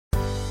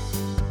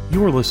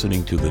You are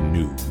listening to the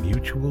new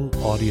Mutual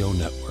Audio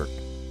Network.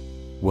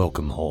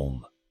 Welcome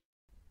home.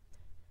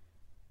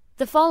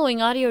 The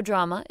following audio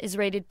drama is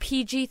rated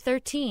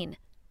PG-13,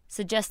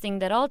 suggesting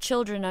that all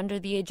children under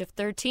the age of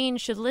 13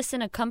 should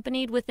listen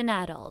accompanied with an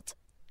adult.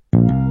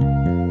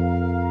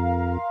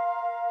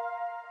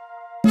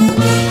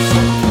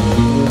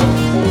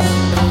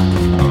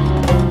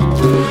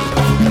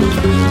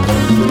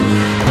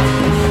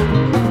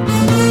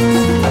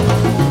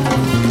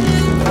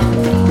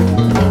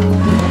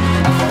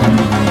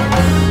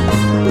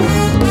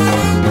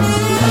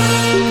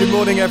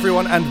 Good morning,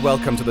 everyone, and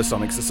welcome to the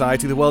Sonic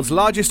Society, the world's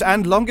largest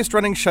and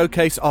longest-running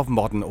showcase of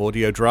modern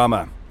audio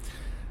drama.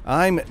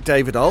 I'm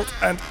David Alt,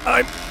 and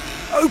I'm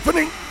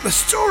opening the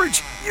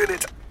storage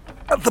unit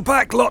at the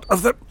back lot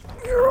of the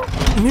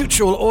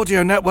Mutual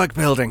Audio Network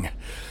building.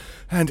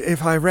 And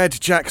if I read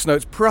Jack's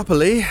notes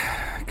properly,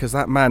 because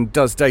that man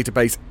does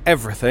database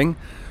everything,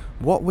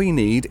 what we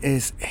need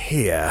is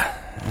here.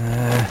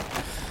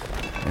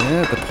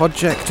 The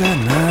projector,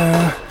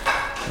 no.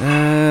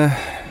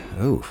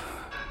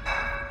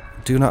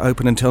 Do not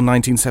open until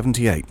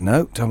 1978.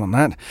 No, don't want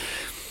that.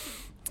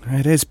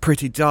 It is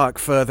pretty dark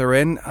further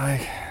in.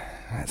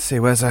 Let's see,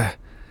 where's a...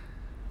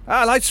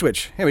 light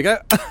switch. Here we go.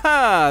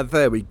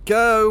 There we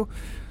go.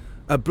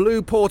 A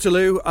blue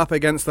portaloo up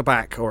against the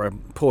back, or a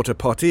porta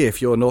potty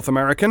if you're North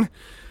American.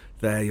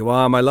 There you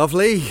are, my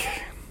lovely.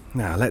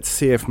 Now, let's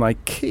see if my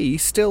key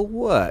still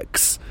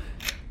works.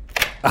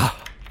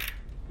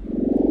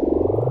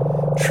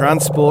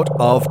 Transport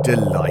of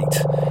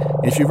delight.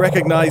 If you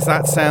recognise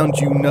that sound,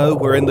 you know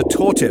we're in the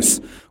Tortoise,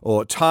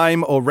 or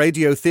Time or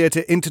Radio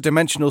Theatre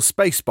Interdimensional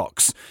Space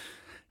Box.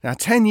 Now,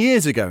 10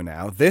 years ago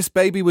now, this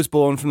baby was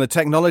born from the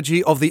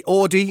technology of the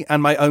Audi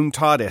and my own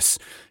TARDIS.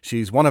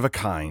 She's one of a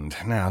kind.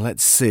 Now,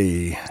 let's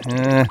see.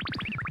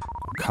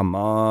 Come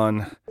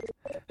on.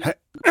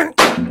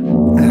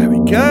 There we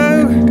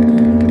go.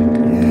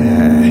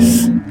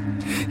 Yes.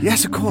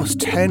 Yes, of course,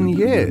 10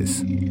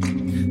 years.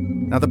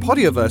 Now, the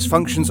Podioverse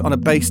functions on a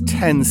base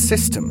 10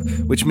 system,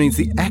 which means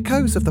the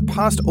echoes of the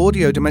past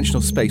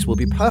audio-dimensional space will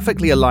be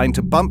perfectly aligned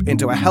to bump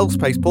into a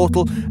hellspace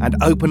portal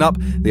and open up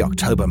the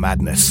October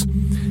Madness.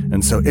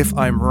 And so if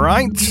I'm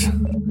right,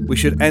 we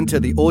should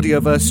enter the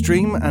Audioverse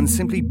stream, and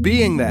simply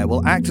being there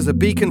will act as a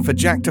beacon for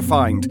Jack to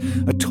find.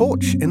 A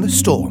torch in the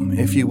storm,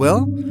 if you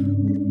will.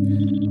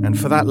 And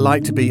for that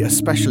light to be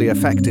especially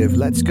effective,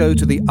 let's go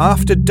to the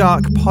After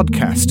Dark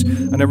podcast,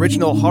 an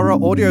original horror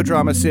audio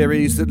drama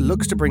series that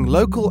looks to bring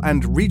local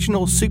and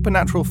regional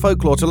supernatural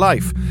folklore to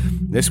life.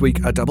 This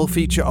week, a double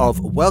feature of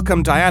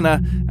Welcome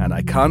Diana and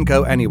I Can't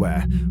Go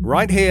Anywhere.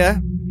 Right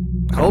here,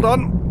 hold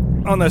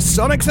on the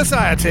Sonic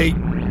Society.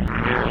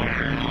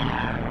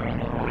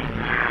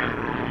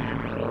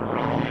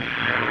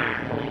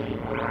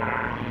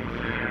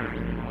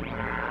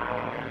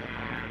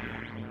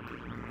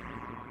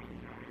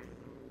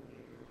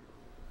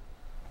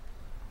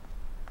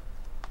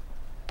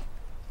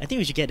 I think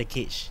we should get the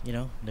cage,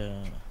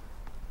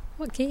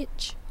 What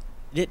cage?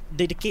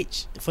 The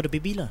cage for the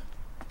baby lah.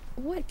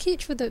 What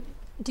cage for the...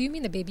 Do you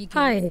mean the baby cage?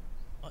 Hi,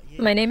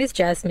 my name is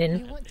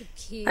Jasmine. You want the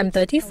cage I'm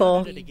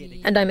 34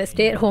 and I'm a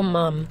stay-at-home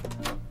mom.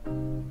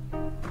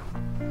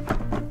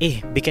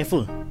 Hey, be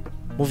careful.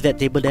 Move that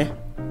table there.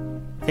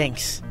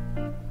 Thanks.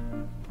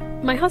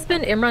 My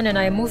husband Imran and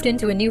I moved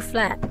into a new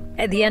flat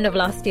at the end of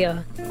last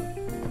year.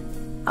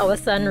 Our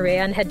son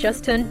Rayan had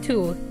just turned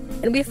 2,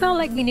 and we felt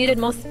like we needed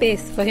more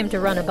space for him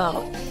to run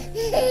about.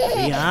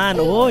 Rayan,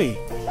 oi!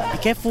 Be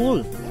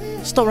careful.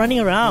 Stop running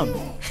around.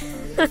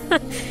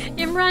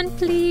 Imran,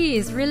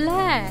 please,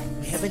 relax.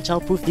 We haven't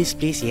childproofed this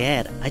place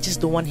yet. I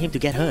just don't want him to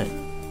get hurt.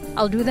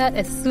 I'll do that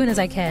as soon as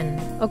I can,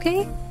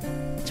 okay?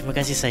 Terima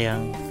kasih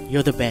sayang.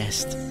 You're the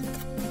best.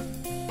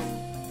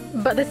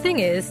 But the thing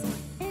is,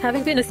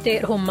 having been a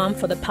stay-at-home mom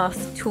for the past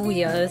 2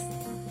 years,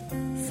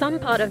 some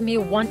part of me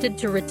wanted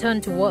to return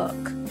to work.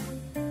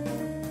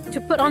 To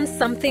put on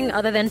something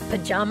other than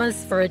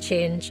pajamas for a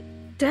change.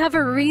 To have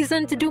a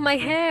reason to do my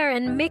hair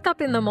and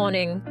makeup in the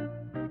morning.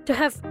 To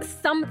have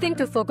something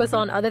to focus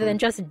on other than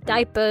just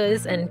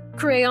diapers and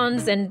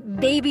crayons and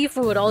baby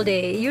food all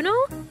day, you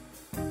know?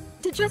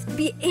 To just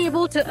be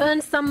able to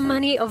earn some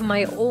money of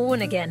my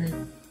own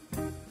again.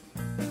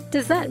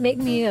 Does that make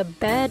me a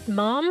bad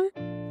mom?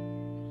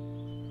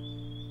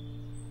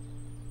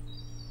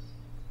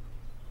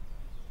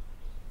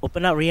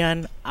 Open up,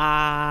 Rian.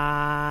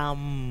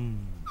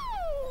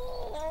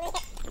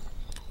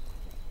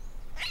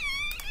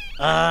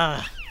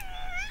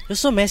 You're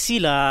so messy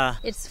lah.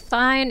 It's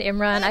fine,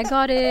 Imran. I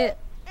got it.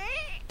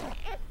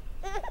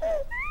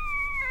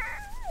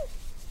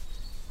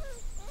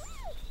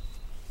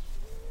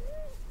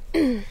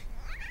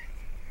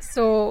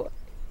 So,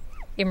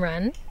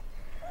 Imran,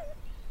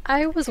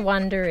 I was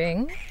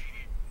wondering,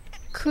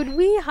 could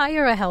we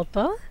hire a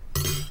helper?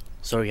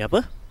 Sorry,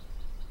 apa?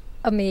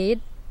 A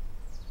maid?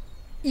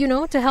 You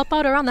know, to help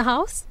out around the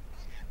house?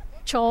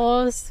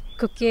 Chores,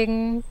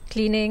 cooking,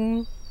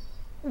 cleaning.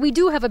 We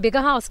do have a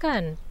bigger house,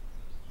 kan?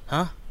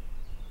 Huh?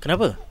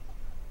 Kenapa?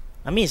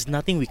 I mean, it's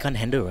nothing we can't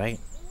handle, right?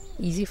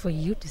 Easy for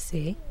you to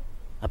say.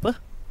 Apa?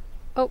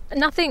 Oh,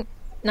 nothing.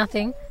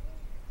 Nothing.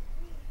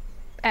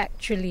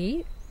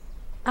 Actually,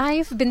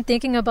 I've been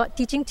thinking about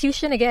teaching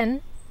tuition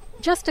again.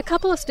 Just a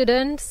couple of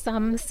students,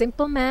 some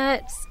simple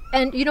maths,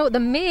 and the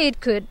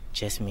maid could...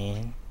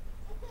 Jasmine,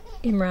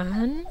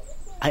 Imran?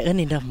 I earn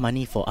enough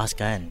money for us,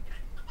 kan?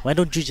 Why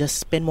don't you just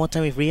spend more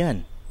time with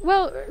Rian?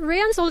 Well,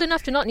 Rayan's old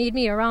enough to not need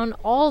me around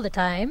all the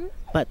time.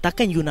 But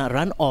takkan you nak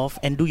run off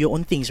and do your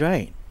own things,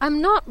 right? I'm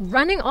not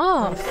running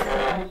off.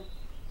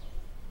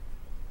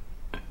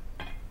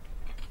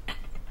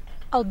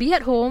 I'll be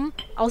at home.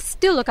 I'll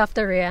still look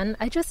after Rayan.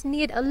 I just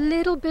need a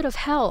little bit of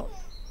help.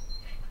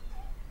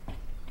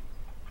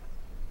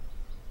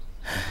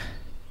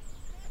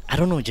 I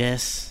don't know,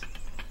 Jess.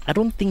 I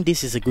don't think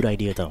this is a good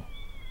idea, though.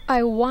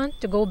 I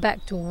want to go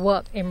back to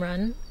work,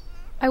 Imran.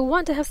 I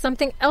want to have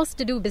something else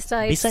to do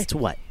besides... Besides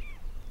what?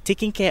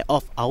 Taking care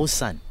of our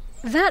son.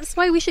 That's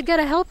why we should get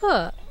a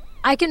helper.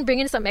 I can bring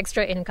in some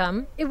extra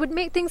income. It would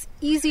make things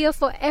easier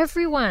for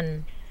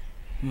everyone.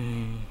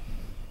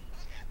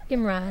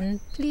 Imran,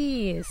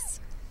 please.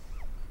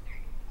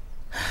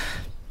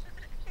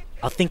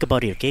 I'll think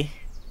about it, okay?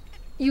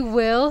 You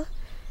will?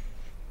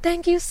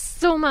 Thank you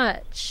so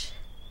much.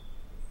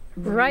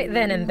 Right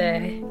then and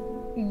there,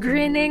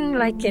 grinning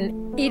like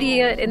an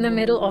idiot in the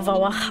middle of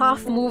our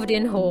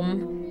half-moved-in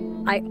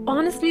home, I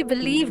honestly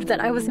believed that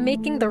I was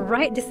making the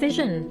right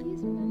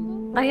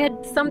decision. I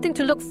had something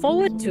to look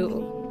forward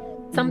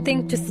to,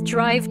 something to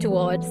strive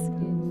towards,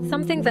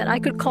 something that I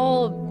could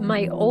call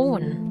my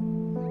own.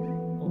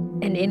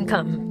 An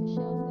income,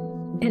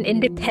 an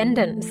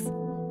independence,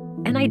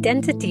 an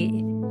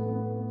identity.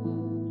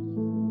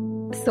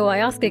 So I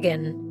ask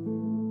again,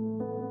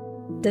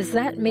 does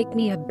that make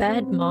me a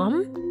bad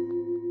mom?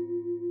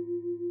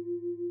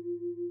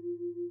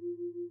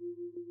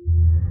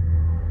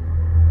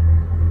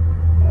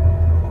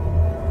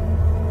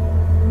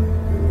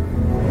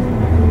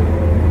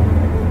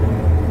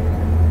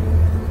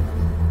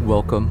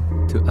 Welcome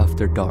to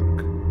After Dark,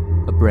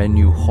 a brand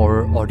new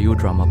horror audio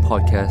drama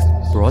podcast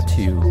brought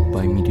to you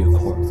by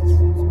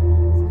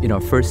MediaCorp. In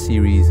our first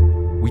series,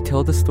 we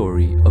tell the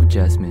story of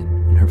Jasmine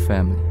and her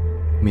family,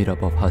 made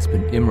up of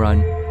husband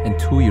Imran and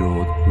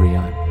 2-year-old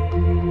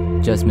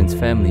Rayan. Jasmine's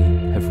family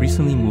have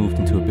recently moved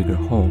into a bigger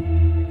home,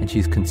 and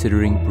she's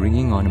considering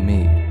bringing on a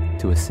maid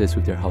to assist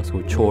with their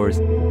household chores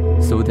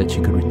so that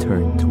she could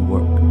return to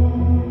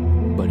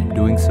work. But in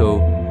doing so,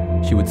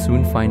 she would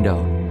soon find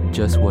out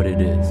just what it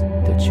is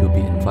that she'll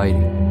be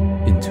inviting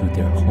into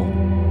their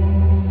home.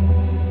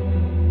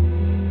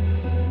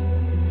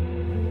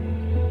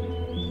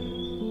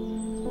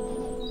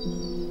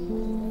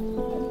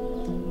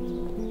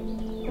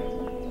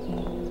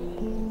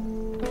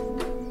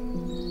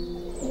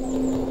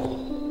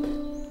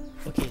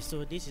 Okay,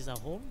 so this is our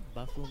home.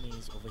 Bathroom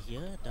is over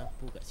here.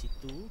 Dapur kat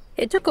situ.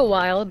 It took a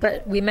while,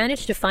 but we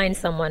managed to find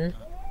someone.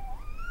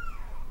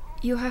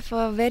 You have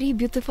a very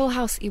beautiful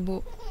house,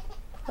 Ibu.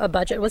 Our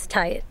budget was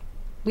tight.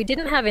 We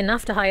didn't have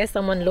enough to hire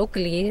someone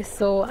locally,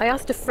 so I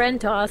asked a friend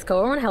to ask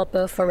our own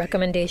helper for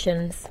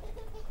recommendations.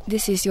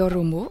 This is your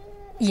room, Bu?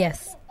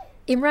 Yes.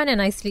 Imran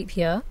and I sleep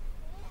here.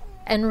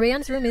 And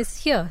Rayan's room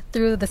is here,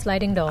 through the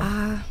sliding door.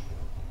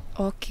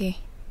 Okay.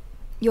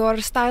 Your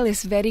style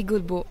is very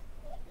good, Bu.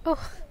 Oh,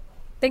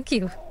 thank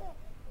you.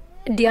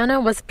 Diana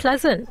was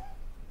pleasant,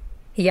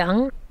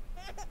 young,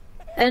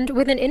 and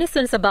with an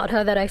innocence about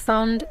her that I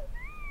found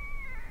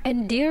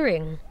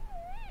endearing.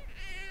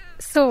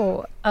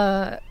 So,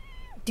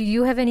 do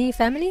you have any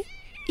family?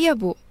 Iya,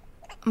 Bu.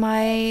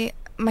 My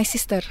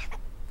sister.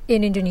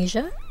 In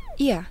Indonesia?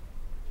 Iya.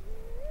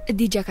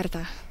 Di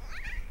Jakarta.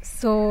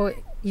 So,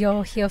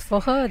 you're here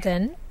for her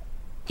then?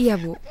 Iya,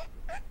 Bu.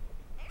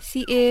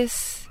 She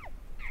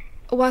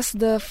was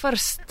the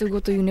first to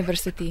go to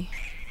university.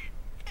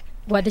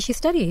 What does she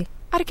study?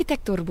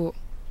 Architecture, Bu.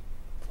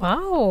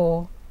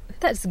 Wow,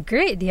 that's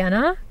great,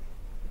 Diana.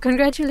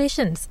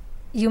 Congratulations.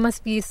 You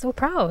must be so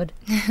proud.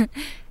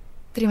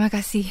 Terima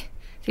kasih.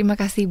 Terima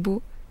kasih,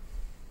 Bu.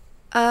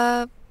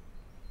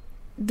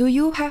 Do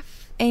you have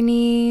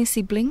any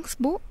siblings,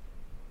 Bu?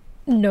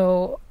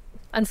 No.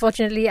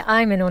 Unfortunately,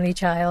 I'm an only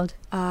child.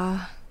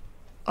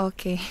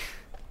 Okay.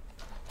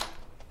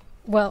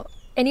 Well,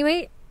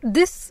 anyway,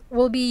 this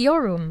will be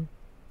your room.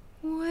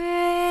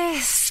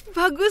 Wes,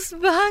 bagus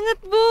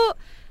banget, Bu.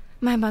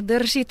 My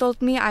mother, she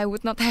told me I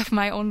would not have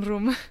my own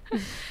room.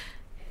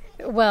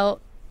 Well,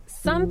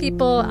 some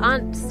people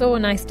aren't so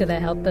nice to their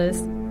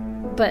helpers.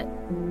 But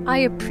I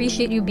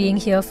appreciate you being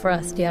here for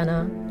us,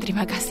 Diana.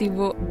 Terima kasih,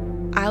 Bu.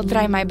 I'll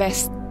try my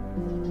best.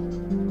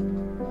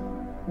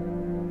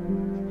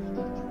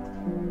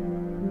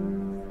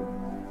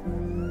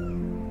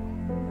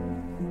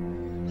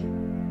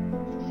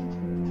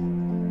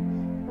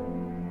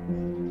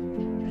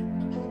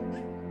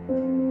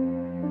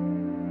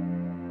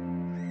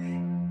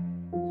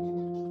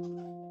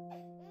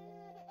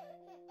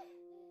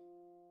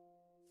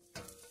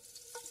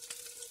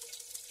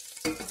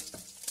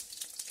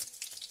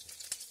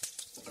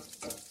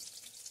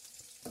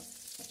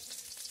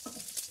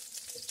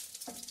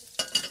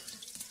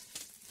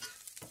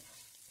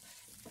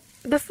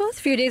 The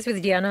first few days with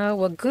Diana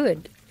were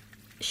good.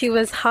 She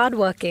was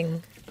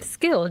hardworking,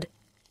 skilled,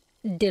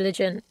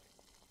 diligent.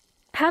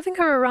 Having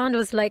her around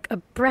was like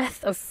a breath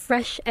of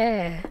fresh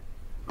air.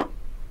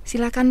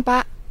 Silakan,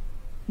 Pak.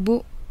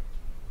 Bu,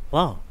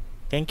 Wow,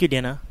 thank you,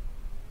 Diana.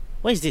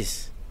 What is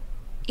this?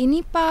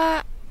 ini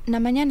Pak,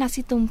 namanya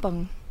nasi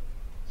tumpeng.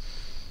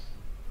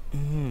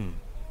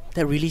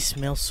 That really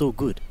smells so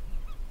good.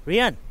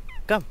 Rian,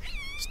 come.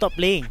 Stop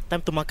playing.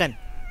 Time to makan.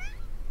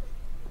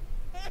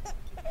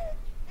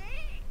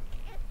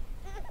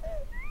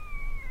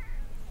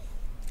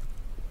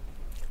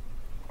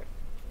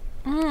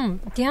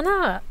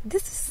 Diana,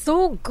 this is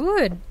so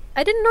good.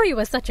 I didn't know you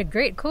were such a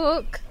great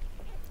cook.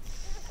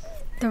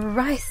 The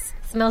rice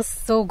smells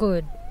so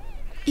good.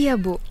 Iya,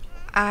 Bu.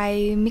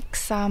 I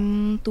mix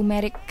some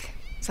turmeric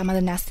sama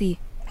the nasi.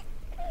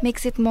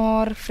 Makes it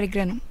more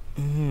fragrant.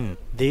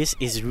 This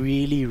is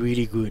really,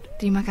 really good.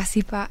 Terima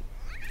kasih, Pak.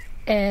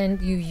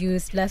 And you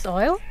used less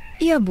oil?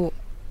 Iya, Bu.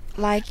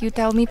 Like you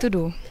tell me to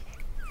do.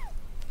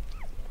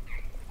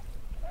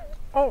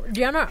 Oh,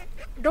 Diana,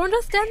 don't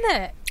just stand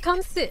there.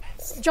 Come sit.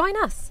 Join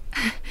us.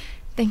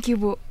 Thank you,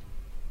 Bu.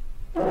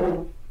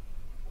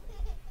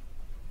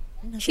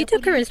 She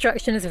took her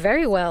instructions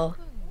very well.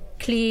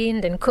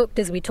 Cleaned and cooked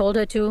as we told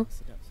her to.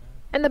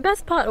 And the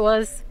best part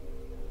was,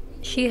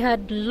 she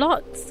had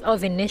lots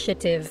of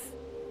initiative.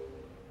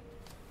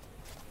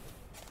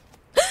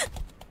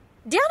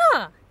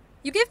 Diana!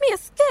 You gave me a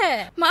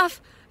scare! Maaf.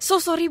 So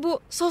sorry,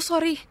 Bu. So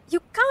sorry. You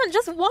can't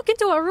just walk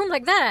into a room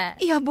like that.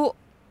 Iya, Bu.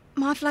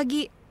 Maaf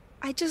lagi.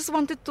 I just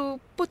wanted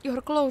to put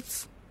your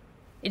clothes.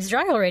 It's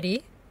dry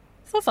already.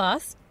 So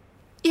fast.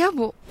 Iya,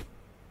 Bu.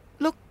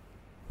 Look.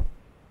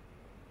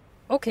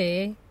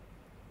 Okay.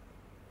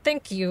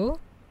 Thank you.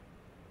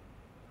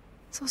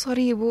 So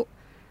sorry, Bu.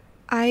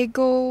 I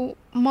go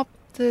mop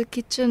the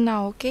kitchen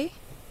now, okay?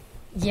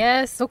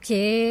 Yes,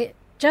 okay.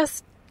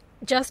 Just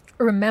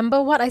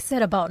remember what I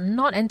said about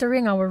not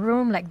entering our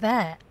room like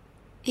that.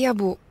 Iya,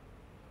 Bu.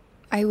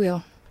 I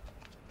will.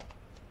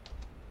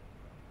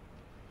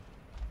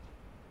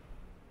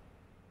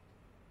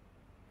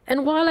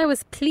 And while I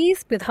was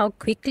pleased with how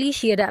quickly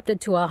she adapted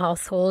to our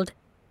household,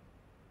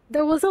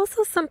 there was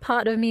also some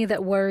part of me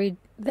that worried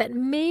that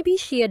maybe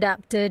she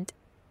adapted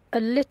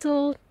a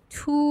little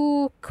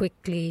too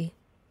quickly.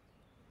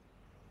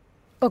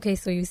 Okay,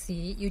 so you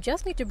see, you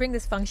just need to bring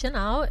this function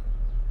out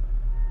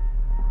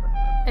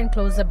and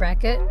close the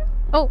bracket.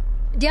 Oh,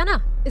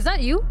 Diana, is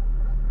that you?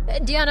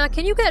 Diana,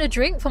 can you get a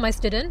drink for my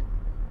student?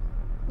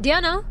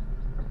 Diana?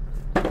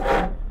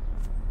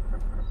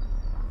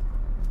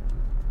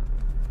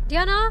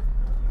 Diana,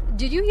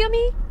 did you hear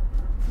me?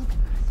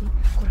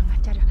 Kurang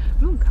ajar ya.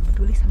 Lu gak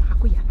peduli sama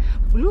aku ya.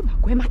 Belum,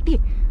 gue mati.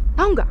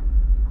 Tahu nggak?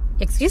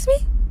 Excuse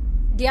me?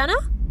 Diana?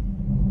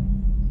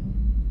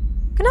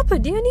 Kenapa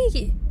dia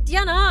ni?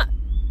 Diana,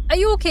 are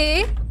you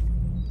okay?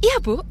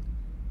 Iya, Bu.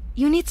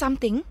 You need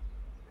something?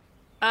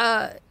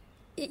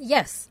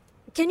 Yes.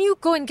 Can you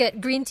go and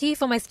get green tea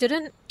for my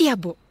student? Iya,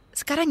 Bu.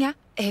 Sekarang ya.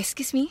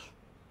 Excuse me.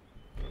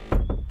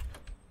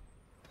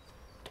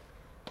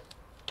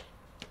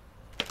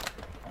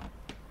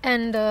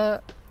 And,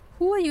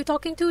 who are you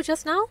talking to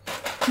just now?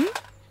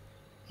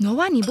 No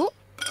one, Ibu.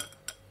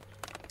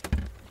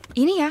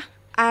 Ini ya.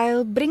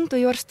 I'll bring to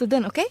your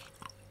student, okay?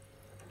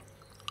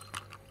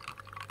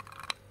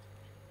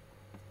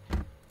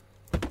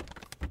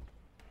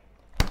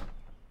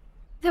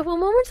 There were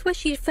moments where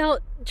she felt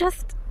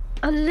just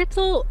a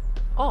little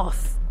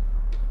off.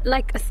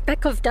 Like a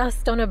speck of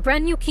dust on a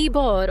brand new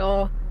keyboard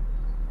or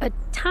a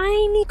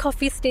tiny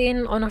coffee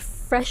stain on a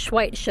fresh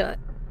white shirt.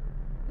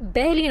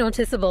 Barely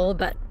noticeable,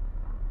 but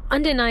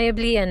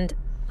undeniably and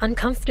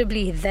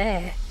uncomfortably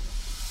there.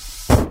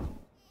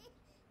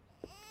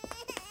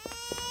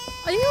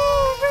 Ayo,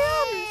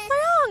 Ryan!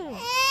 Sayang!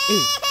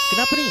 Eh,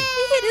 kenapa ni?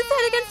 He hit his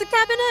head against the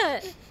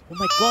cabinet! Oh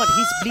my god,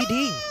 he's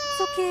bleeding.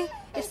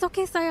 It's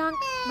okay, sayang.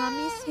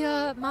 Mommy's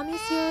here.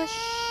 Shh.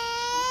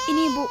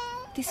 Ini, Bu.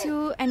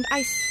 Tissue and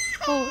ice.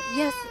 Oh,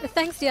 yes.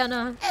 Thanks,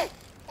 Diana.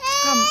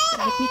 Come,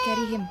 let me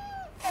carry him.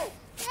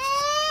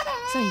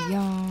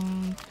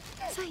 Sayang.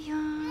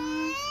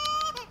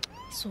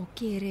 It's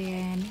okay,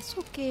 Ren. It's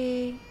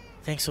okay.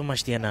 Thanks so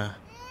much, Diana.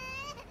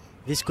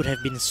 This could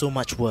have been so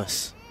much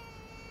worse.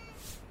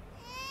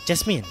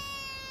 Jasmine,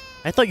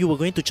 I thought you were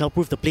going to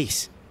childproof the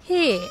place.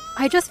 Hey,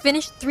 I just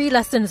finished 3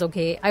 lessons,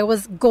 okay? I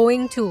was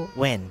going to.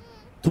 When?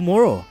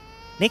 Tomorrow?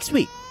 Next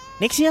week?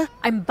 Next year?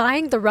 I'm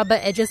buying the rubber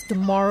edges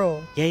tomorrow.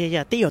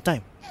 Yeah. Take your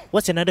time.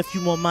 What's another few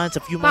more months, a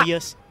few more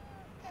years?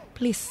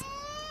 Please,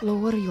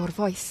 lower your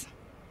voice.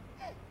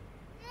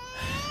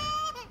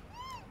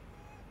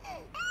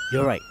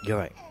 You're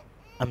right.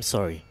 I'm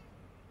sorry.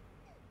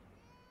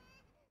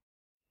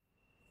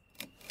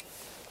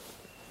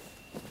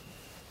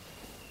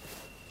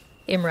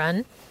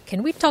 Imran,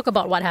 can we talk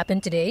about what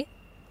happened today?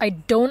 I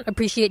don't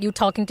appreciate you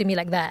talking to me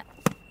like that.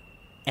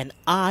 And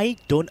I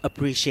don't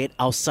appreciate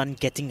our son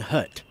getting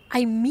hurt.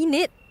 I mean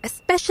it,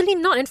 especially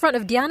not in front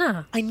of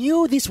Diana. I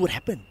knew this would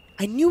happen.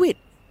 I knew it.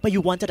 But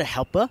you wanted to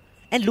help her,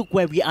 And look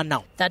where we are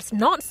now. That's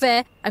not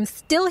fair. I'm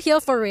still here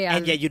for Rayan.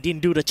 And yet you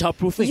didn't do the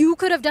childproofing. You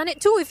could have done it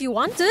too if you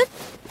wanted.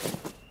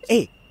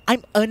 Hey,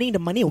 I'm earning the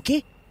money,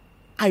 okay?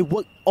 I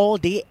work all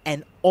day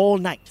and all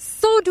night.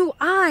 So do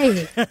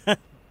I.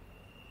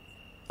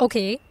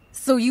 Okay,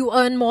 so you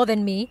earn more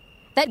than me.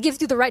 That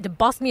gives you the right to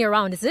boss me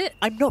around, is it?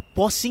 I'm not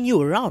bossing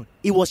you around.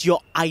 It was your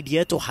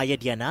idea to hire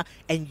Diana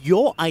and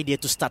your idea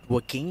to start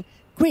working.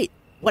 Great,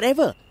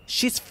 whatever.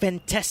 She's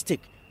fantastic.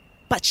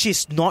 But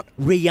she's not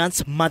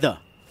Rayan's mother.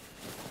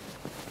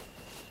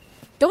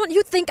 Don't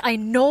you think I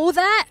know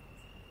that?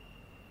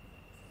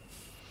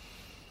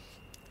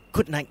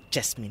 Good night,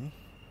 Jasmine.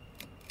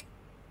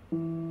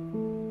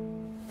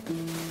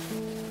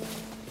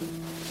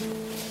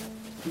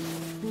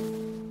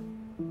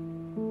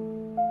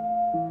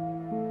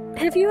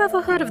 Have you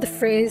ever heard of the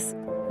phrase,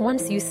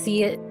 once you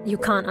see it, you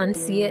can't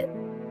unsee it?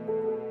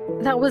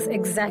 That was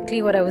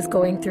exactly what I was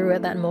going through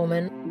at that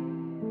moment.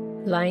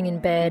 Lying in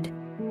bed,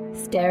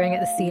 staring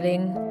at the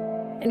ceiling,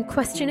 and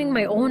questioning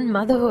my own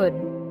motherhood.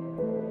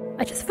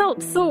 I just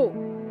felt so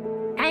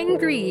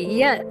angry,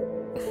 yet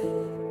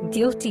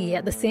guilty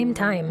at the same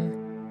time.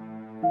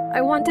 I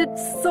wanted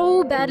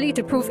so badly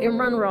to prove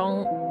Imran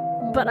wrong,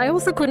 but I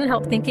also couldn't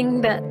help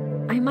thinking that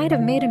I might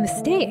have made a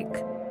mistake.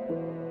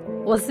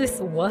 Was this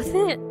worth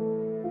it?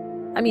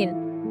 I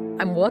mean,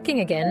 I'm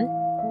working again.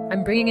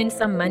 I'm bringing in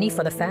some money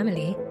for the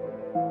family.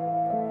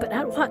 But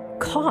at what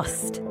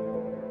cost?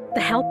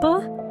 The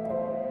helper?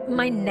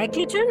 My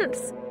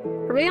negligence?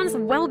 Rayan's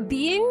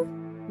well-being?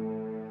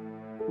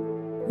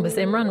 Was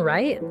Imran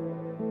right?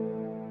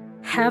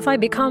 Have I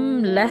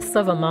become less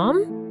of a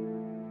mom?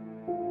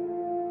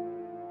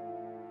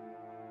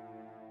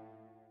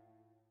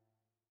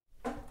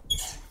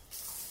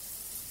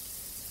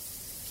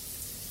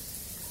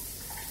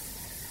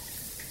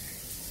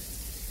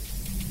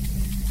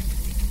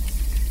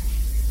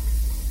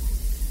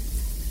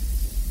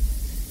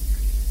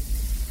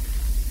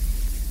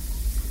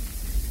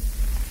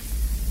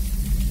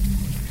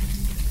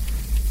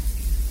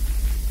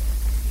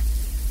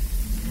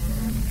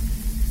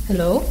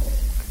 Hello?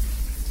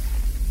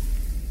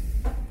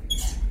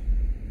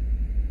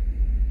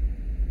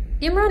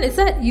 Imran, is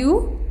that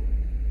you?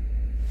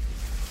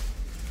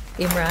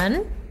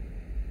 Imran?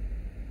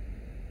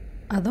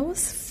 Are those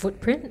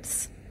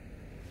footprints?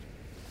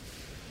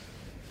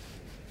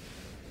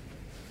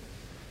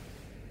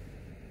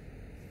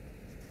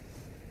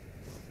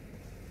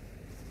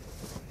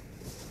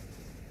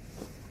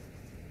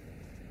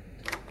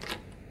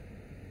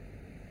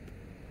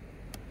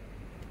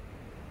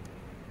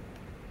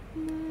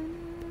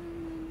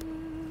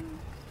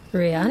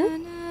 Rayan?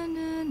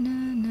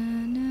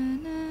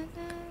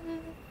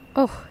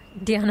 Oh,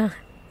 Diana,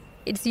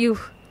 it's you.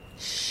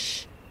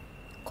 Shh.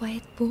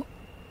 Quiet, Bu.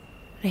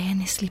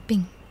 Rayan is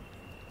sleeping.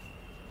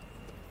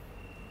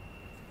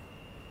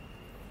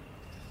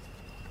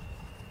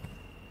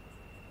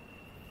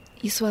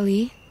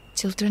 Usually,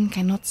 children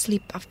cannot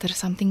sleep after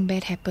something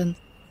bad happens.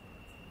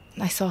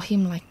 I saw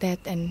him like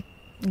that and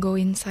go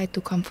inside to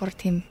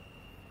comfort him.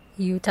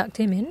 You tucked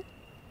him in?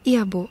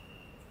 Iya, Bu.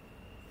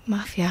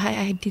 Maaf ya,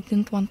 I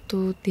didn't want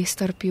to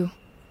disturb you.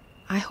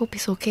 I hope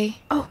it's okay.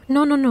 Oh,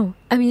 no.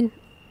 I mean,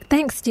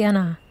 thanks,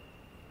 Diana.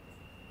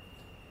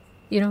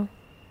 You know,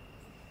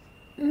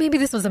 maybe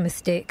this was a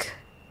mistake.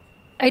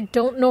 I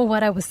don't know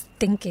what I was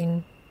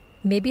thinking.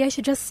 Maybe I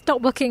should just stop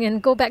working and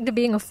go back to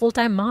being a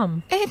full-time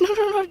mom.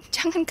 No.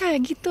 Jangan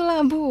kayak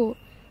gitulah, Bu.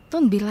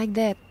 Don't be like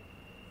that.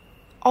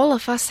 All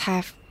of us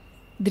have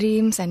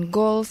dreams and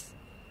goals.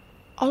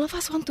 All of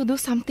us want to do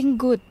something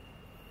good.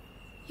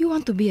 You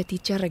want to be a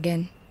teacher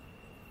again.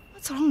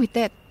 What's wrong with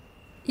that?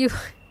 You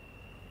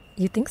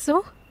think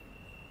so?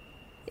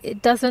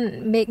 It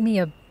doesn't make me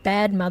a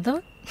bad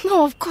mother?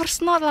 No, of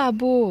course not lah,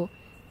 Bu.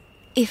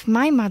 If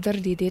my mother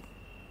did it,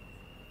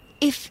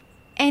 if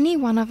any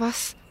one of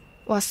us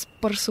was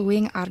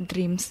pursuing our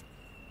dreams,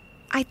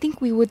 I think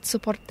we would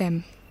support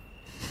them.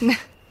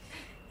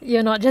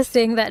 You're not just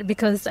saying that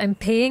because I'm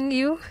paying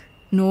you?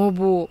 No,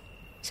 Bu.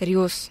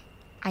 Serius.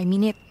 I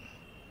mean it.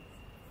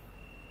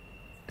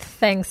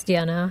 Thanks,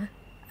 Diana.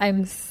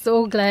 I'm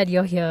so glad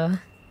you're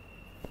here.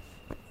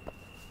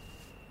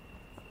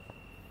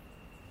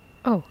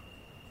 Oh,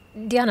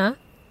 Diana,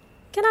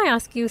 can I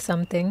ask you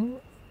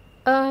something?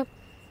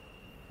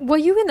 Were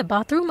you in the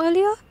bathroom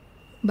earlier?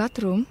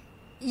 Bathroom?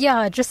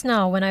 Yeah, just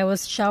now when I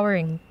was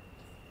showering.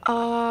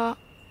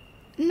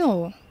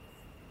 No.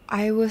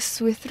 I was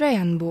with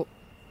Rayan, Bu.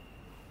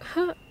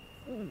 Huh.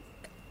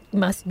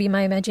 Must be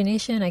my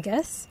imagination, I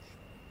guess.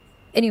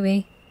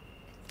 Anyway,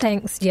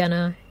 thanks,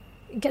 Diana.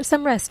 Get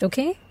some rest,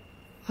 okay?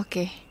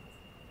 Okay.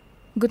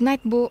 Good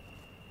night, Bu.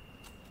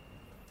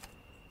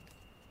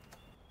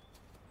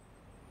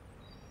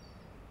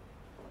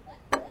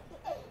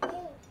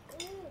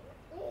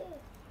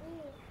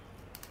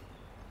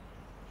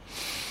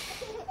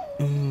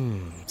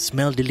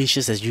 Smell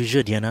delicious as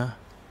usual, Diana.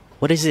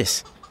 What is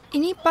this?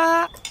 Ini,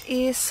 Pak,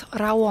 is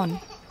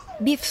rawon.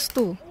 Beef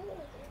stew.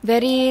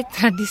 Very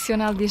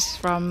traditional dish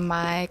from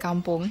my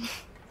kampung.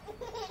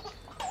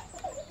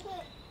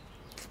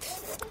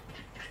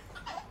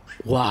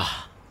 Wow,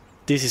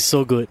 this is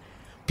so good.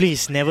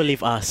 Please never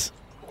leave us.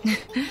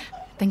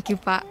 Thank you,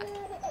 Pak.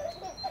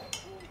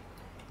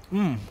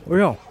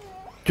 Real.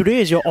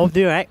 Today is your off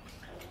day, right?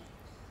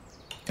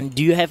 And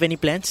do you have any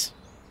plans?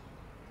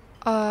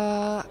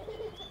 I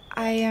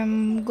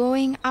am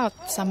going out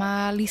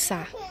sama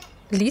Lisa.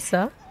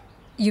 Lisa?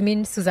 You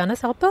mean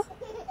Susanna's helper?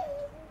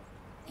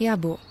 Ya,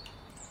 Bu.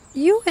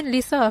 You and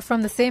Lisa are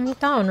from the same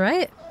town,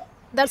 right?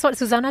 That's what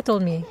Susanna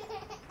told me.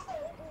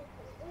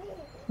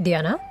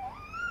 Diana?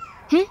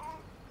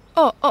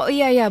 Oh,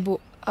 iya, Bu.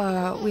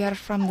 We are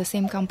from the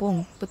same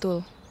kampung,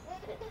 betul.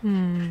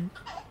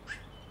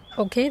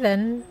 Okay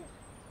then.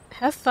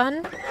 Have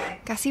fun.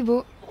 Kasih,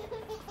 Bu.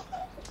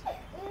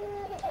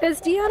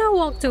 As Diana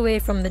walked away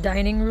from the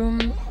dining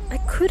room, I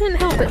couldn't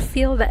help but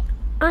feel that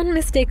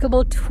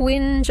unmistakable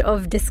twinge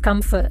of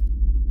discomfort.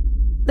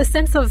 The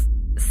sense of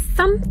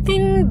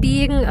something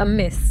being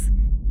amiss.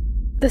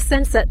 The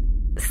sense that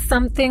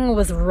something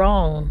was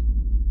wrong.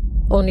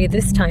 Only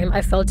this time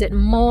I felt it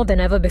more than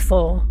ever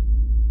before.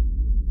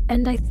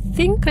 And I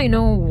think I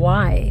know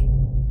why.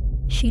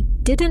 She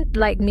didn't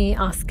like me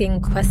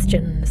asking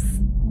questions.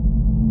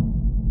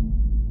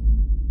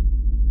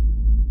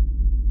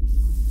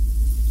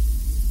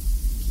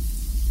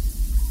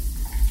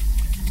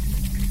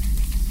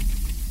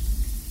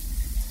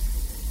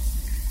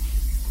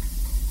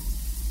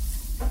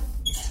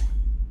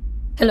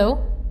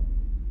 Hello?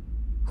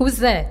 Who's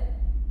there?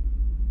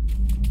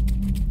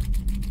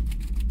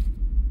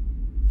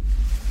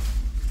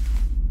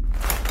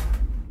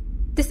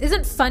 This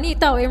isn't funny,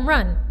 tau,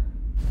 Imran.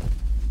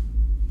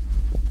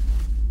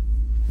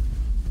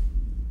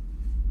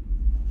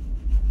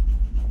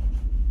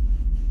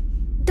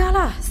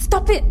 Dala,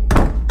 stop it!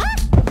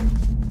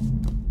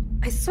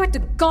 I swear to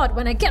God,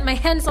 when I get my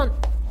hands on...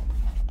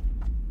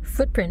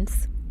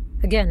 Footprints.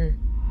 Again.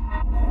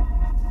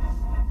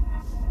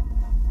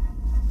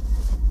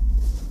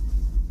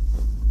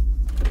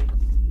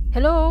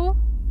 Hello?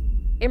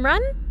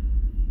 Imran?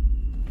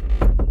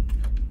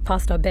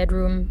 Past our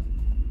bedroom.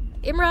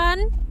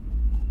 Imran?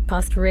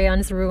 Past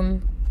Rayan's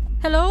room.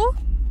 Hello?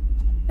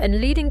 And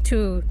leading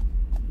to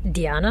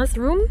Diana's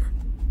room?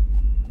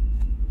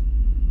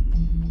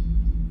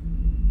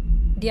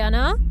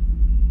 Diana?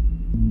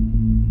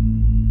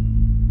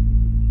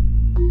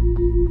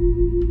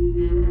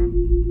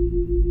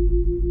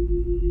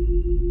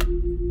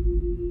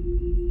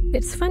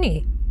 It's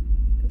funny.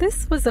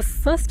 This was the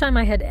first time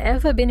I had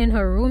ever been in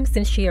her room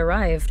since she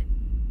arrived.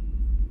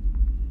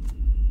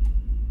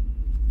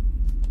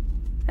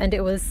 And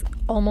it was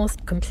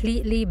almost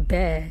completely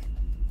bare.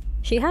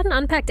 She hadn't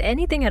unpacked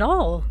anything at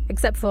all,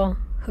 except for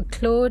her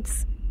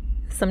clothes,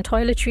 some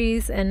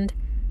toiletries, and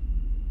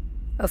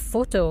a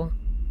photo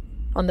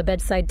on the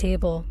bedside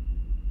table.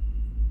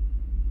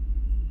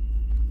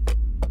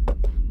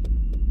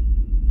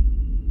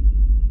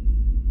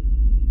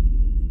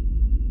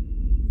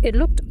 It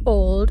looked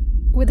old,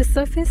 with the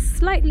surface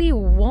slightly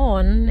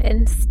worn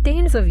and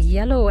stains of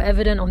yellow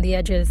evident on the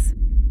edges.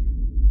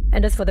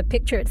 And as for the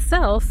picture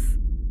itself,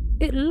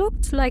 it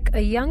looked like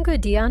a younger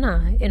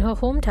Diana in her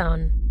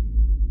hometown,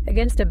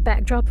 against a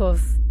backdrop of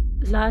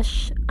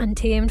lush,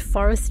 untamed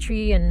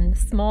forestry and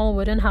small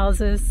wooden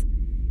houses.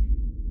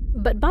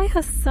 But by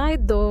her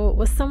side, though,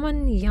 was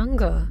someone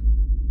younger,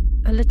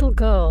 a little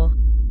girl,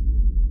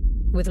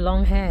 with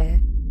long hair.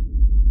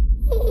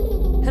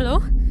 Hello?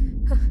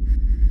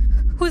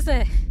 Who's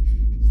there?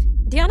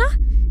 Diana?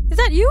 Is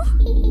that you?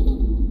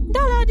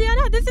 Dala,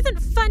 Diana, this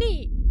isn't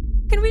funny.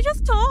 Can we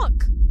just talk?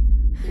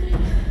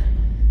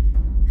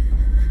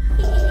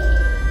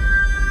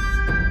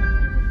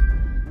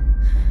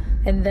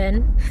 And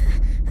then,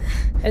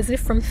 as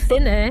if from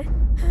thin air,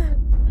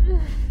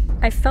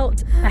 I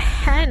felt a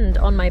hand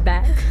on my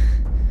back.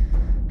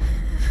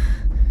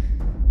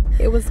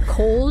 It was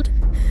cold,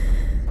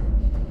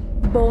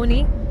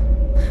 bony,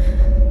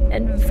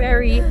 and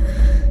very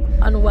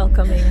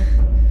unwelcoming.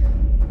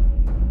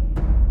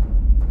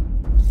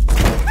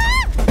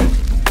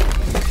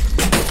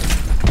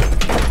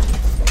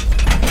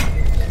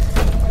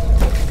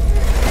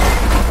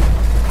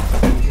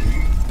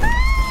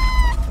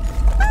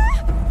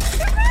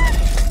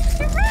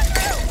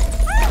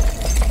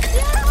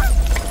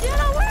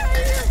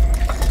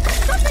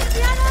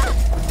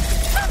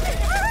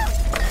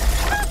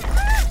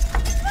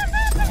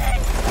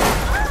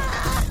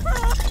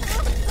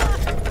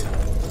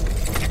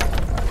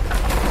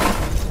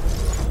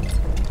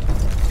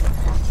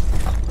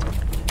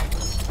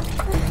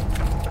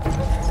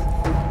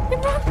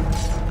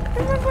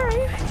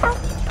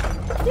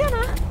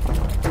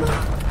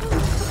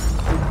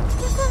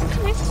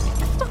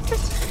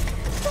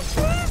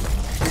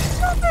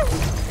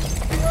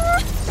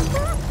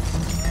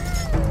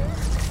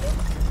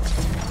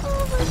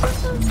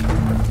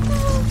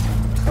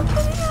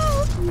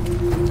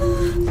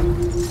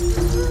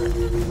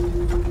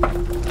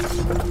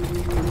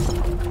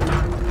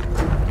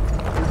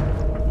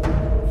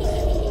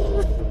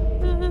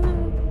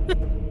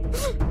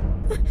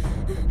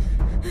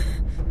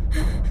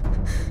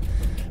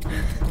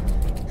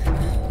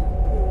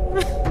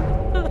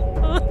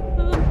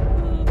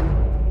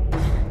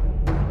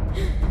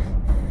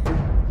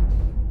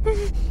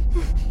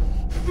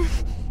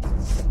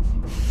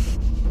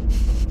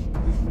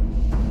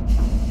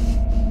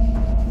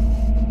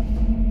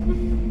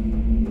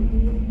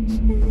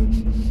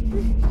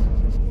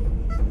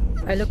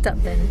 looked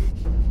up then,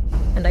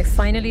 and I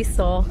finally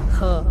saw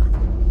her.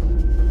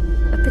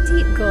 A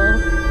petite girl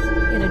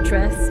in a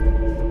dress,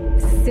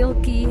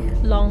 silky,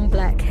 long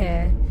black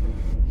hair.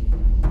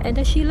 And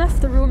as she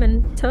left the room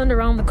and turned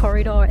around the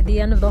corridor at the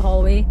end of the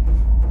hallway,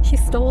 she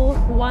stole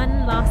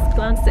one last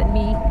glance at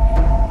me,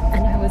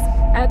 and I was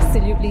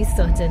absolutely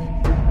certain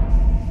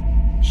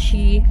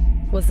she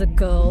was the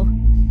girl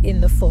in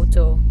the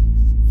photo.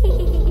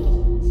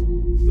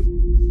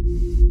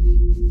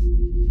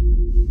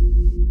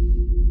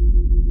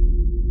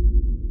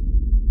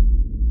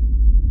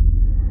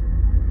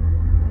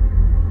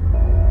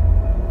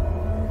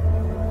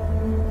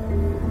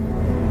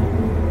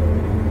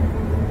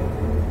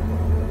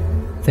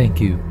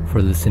 Thank you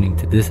for listening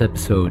to this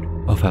episode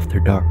of After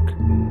Dark.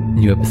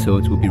 New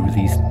episodes will be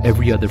released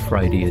every other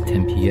Friday at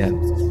 10 p.m.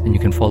 and you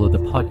can follow the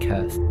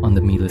podcast on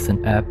the Me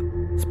Listen app,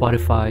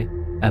 Spotify,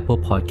 Apple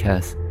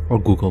Podcasts, or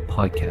Google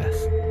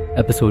Podcasts.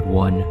 Episode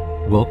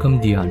 1, Welcome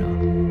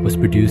Diana, was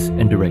produced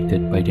and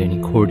directed by Danny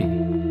Cordy.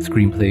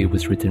 Screenplay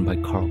was written by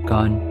Carl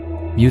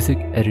Gan. Music,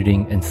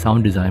 editing, and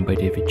sound design by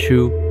David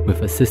Chu,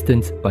 with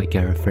assistance by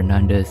Gareth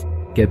Fernandez,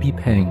 Gabby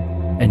Peng,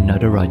 and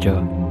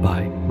Nadaraja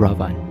by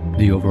Ravan.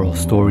 The overall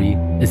story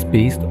is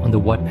based on the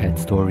Wattpad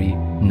story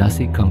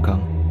Nasi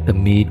Kangkang, The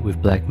Maid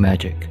with Black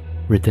Magic,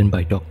 written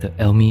by Dr.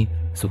 Elmi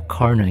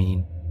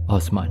Zulkarnain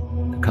Osman.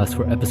 The cast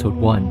for episode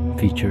 1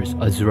 features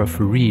Azura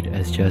Farid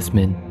as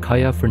Jasmine,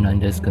 Kaya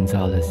Fernandez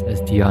Gonzalez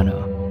as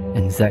Diana,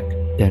 and Zach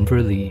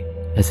Denver Lee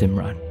as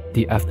Imran.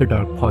 The After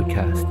Dark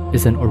podcast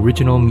is an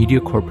original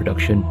MediaCorp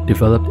production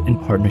developed in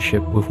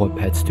partnership with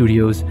Wattpad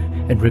Studios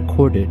and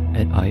recorded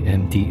at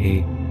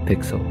IMDA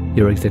Pixel.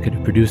 Your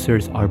executive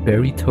producers are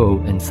Barry Toe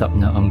and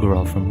Sapna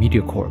Amgaral from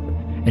MediaCorp,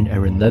 and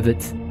Aaron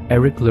Levitz,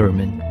 Eric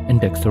Lerman,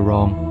 and Dexter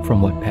Rong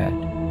from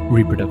Wattpad.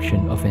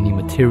 Reproduction of any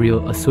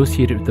material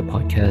associated with the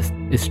podcast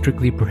is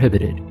strictly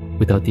prohibited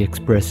without the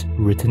express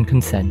written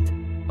consent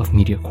of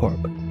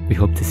MediaCorp. We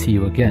hope to see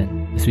you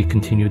again as we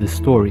continue the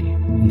story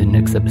in the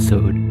next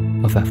episode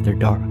of After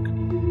Dark.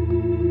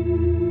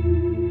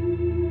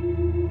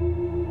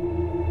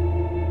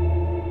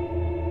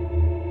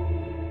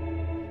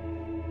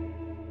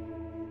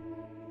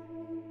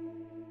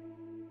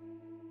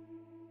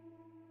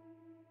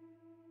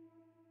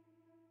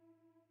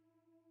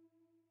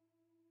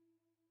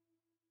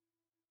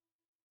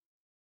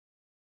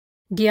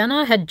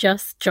 Diana had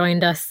just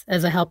joined us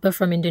as a helper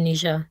from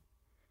Indonesia,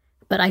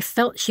 but I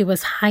felt she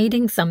was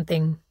hiding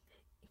something,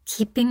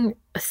 keeping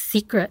a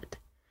secret.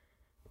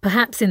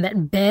 Perhaps in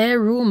that bare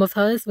room of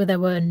hers where there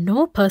were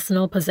no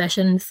personal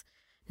possessions,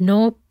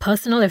 no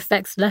personal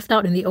effects left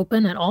out in the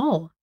open at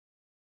all.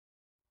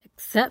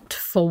 Except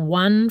for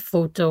one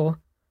photo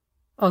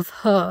of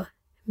her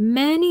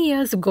many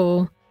years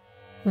ago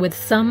with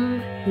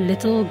some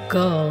little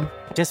girl.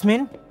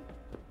 Jasmine?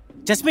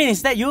 Jasmine,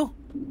 is that you?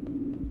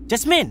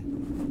 Jasmine!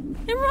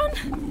 Imran!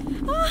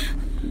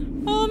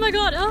 Oh my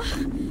god!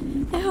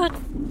 It hurts.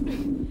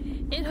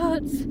 It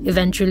hurts.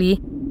 Eventually,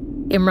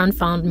 Imran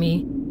found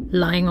me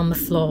lying on the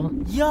floor.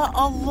 Ya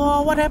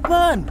Allah, what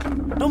happened?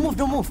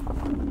 Don't move.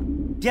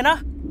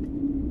 Diana?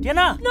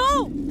 Diana?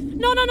 No!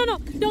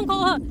 Don't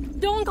call her.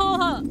 Don't call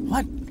her.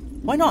 What?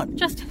 Why not?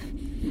 Just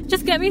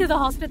get me to the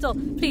hospital.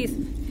 Please,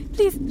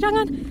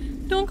 jangan.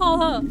 Don't call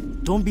her.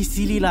 Don't be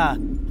silly lah.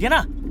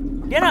 Diana?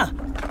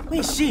 Where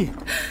is she?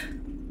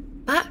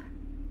 Pak,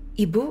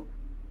 Ibu,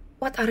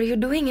 what are you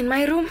doing in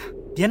my room?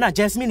 Diana,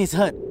 Jasmine is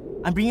hurt.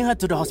 I'm bringing her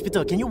to the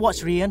hospital. Can you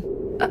watch Rian?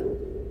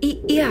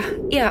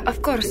 Yeah,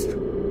 of course.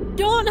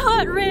 Don't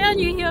hurt Rayyan,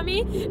 you hear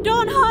me?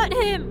 Don't hurt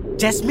him.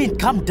 Jasmine,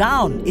 calm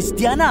down. It's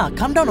Diana.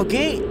 Calm down,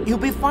 okay? You'll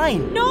be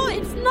fine. No,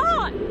 it's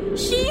not.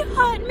 She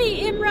hurt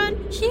me, Imran.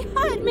 She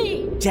hurt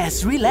me.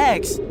 Just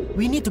relax.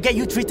 We need to get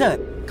you treated.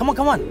 Come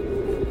on.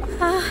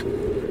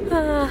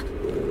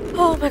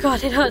 Oh my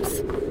god, it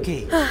hurts.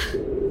 Okay.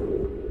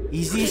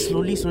 Easy,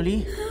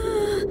 slowly.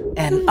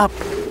 And up.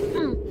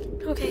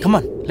 Okay. Come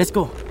on, let's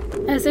go.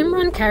 As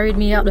Imran carried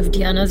me out of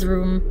Diana's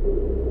room,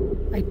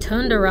 I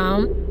turned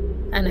around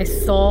and I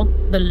saw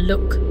the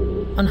look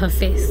on her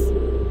face.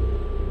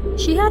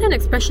 She had an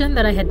expression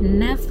that I had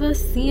never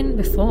seen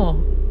before.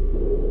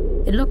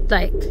 It looked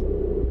like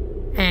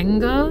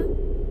anger,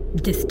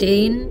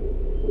 disdain,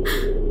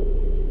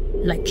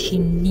 like she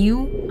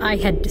knew I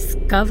had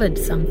discovered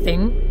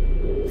something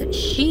that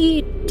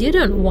she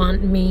didn't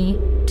want me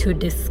to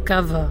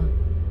discover.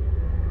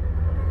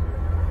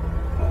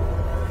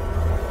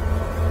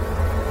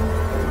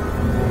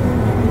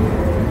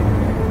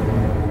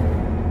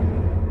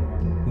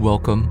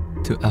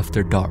 Welcome to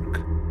After Dark,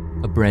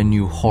 a brand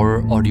new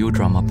horror audio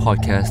drama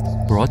podcast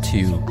brought to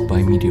you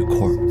by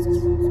MediaCorp.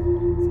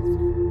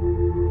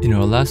 In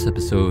our last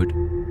episode,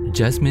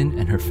 Jasmine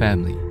and her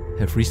family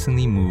have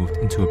recently moved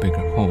into a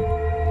bigger home,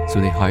 so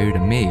they hired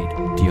a maid,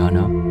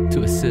 Diana,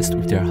 to assist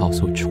with their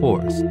household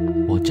chores,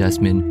 while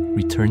Jasmine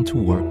returned to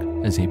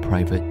work as a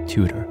private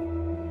tutor.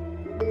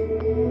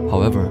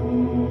 However,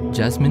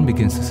 Jasmine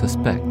begins to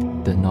suspect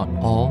that not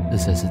all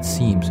is as it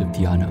seems with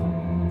Diana,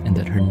 and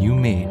that her new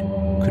maid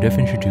could have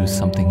introduced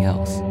something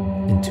else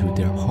into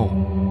their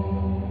home.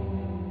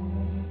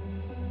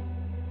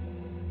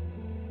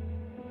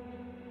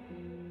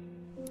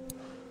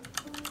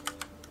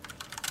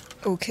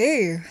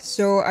 Okay,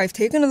 so I've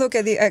taken a look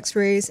at the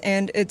x-rays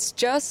and it's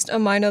just a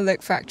minor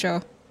leg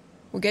fracture.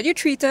 We'll get you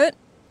treated,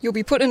 you'll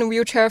be put in a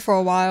wheelchair for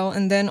a while,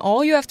 and then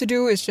all you have to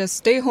do is just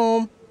stay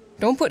home,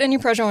 don't put any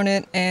pressure on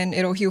it, and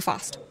it'll heal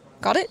fast.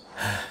 Got it?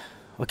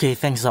 Okay,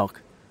 thanks,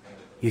 Doc.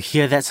 You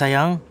hear that,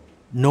 sayang?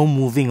 No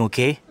moving,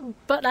 okay?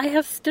 But I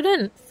have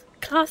students,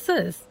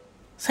 classes.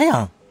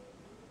 Sayang,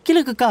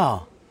 gila ke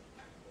kau?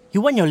 You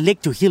want your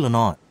leg to heal or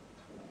not?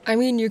 I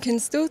mean, you can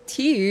still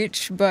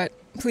teach, but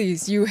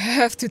please, you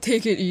have to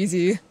take it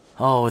easy.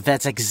 Oh,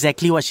 that's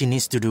exactly what she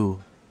needs to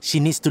do. She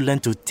needs to learn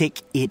to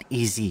take it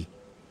easy.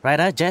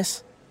 Right,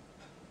 Jess?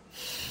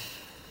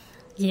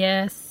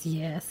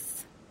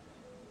 Yes.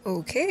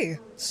 Okay,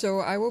 so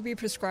I will be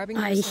prescribing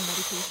you I some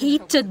medication.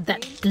 hated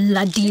that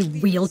bloody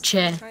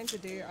wheelchair.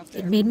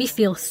 It made me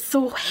feel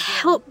so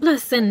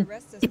helpless and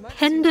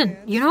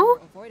dependent, you know?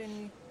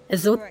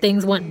 As though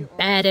things weren't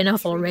bad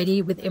enough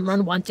already with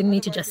Imran wanting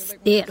me to just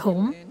stay at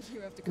home.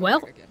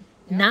 Well,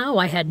 now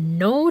I had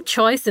no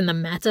choice in the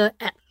matter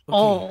at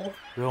all.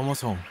 We're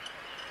almost home.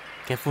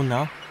 Careful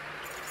now.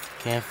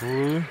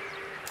 Careful.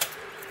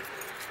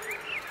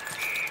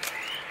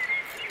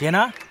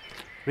 Diana?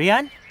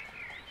 Rian?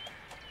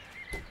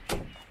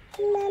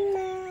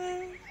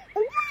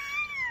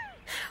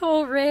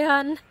 Oh,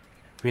 Rehan.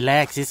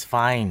 Relax, it's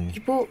fine.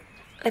 Ibu,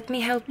 let me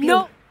help you.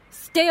 No!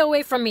 Stay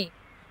away from me.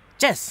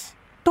 Jess,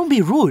 don't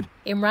be rude.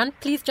 Imran,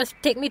 please just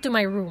take me to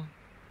my room.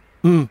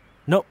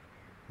 No.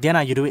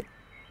 Diana, you do it.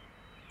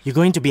 You're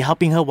going to be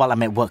helping her while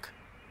I'm at work.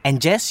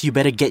 And Jess, you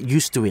better get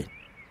used to it.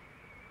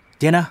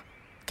 Diana,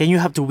 can you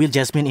help to wheel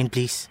Jasmine in,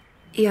 please?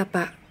 Iya,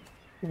 Pak.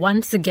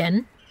 Once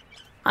again,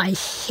 I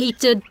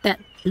hated that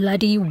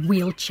bloody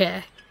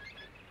wheelchair.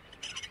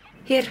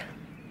 Here,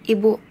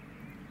 Ibu.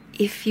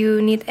 If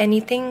you need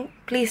anything,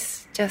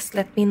 please just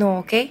let me know,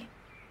 okay?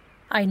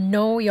 I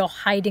know you're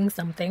hiding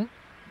something.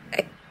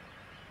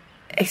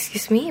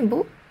 Excuse me,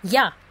 Ibu?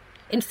 Yeah,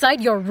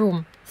 inside your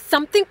room.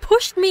 Something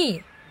pushed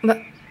me. But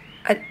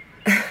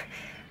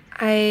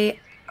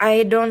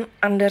I don't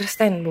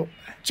understand, Bu.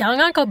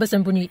 Jangan kau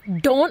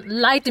bersembunyi. Don't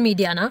lie to me,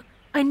 Diana.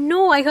 I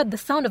know I heard the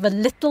sound of a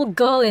little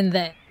girl in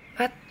there.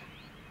 But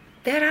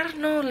there are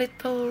no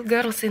little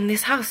girls in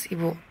this house,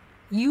 Ibu.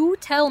 You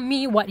tell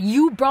me what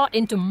you brought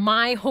into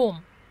my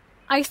home.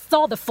 I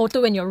saw the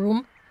photo in your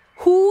room.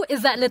 Who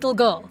is that little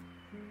girl?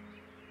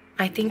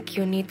 I think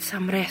you need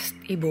some rest,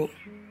 Ibu.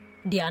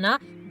 Diana,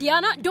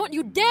 don't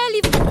you dare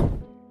leave.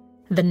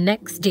 The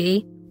next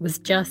day was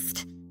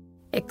just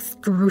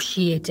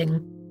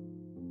excruciating.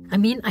 I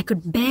mean, I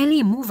could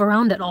barely move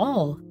around at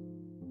all.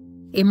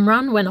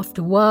 Imran went off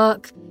to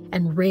work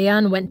and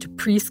Rayan went to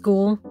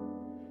preschool,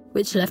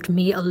 which left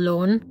me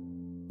alone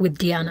with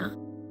Diana.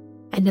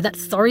 And in that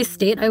sorry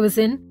state I was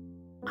in,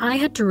 I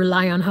had to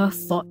rely on her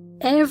for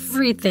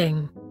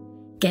everything.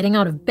 Getting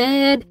out of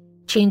bed,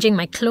 changing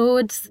my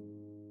clothes,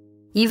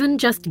 even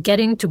just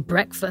getting to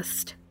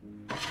breakfast.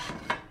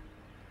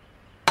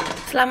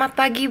 Selamat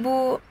pagi,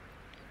 Bu.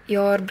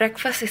 Your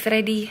breakfast is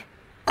ready.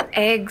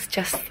 Eggs,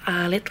 just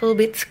a little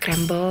bit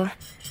scrambled,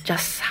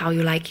 just how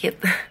you like it.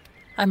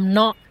 I'm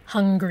not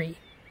hungry.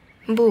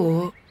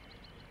 Bu,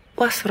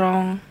 what's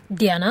wrong?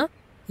 Diana,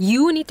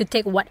 you need to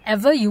take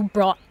whatever you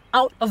brought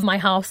out of my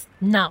house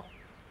now,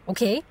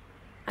 okay?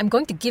 I'm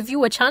going to give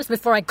you a chance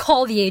before I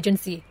call the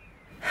agency.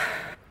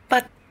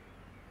 But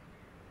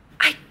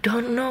I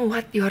don't know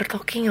what you're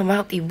talking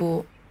about,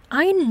 Ibu.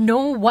 I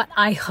know what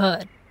I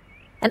heard.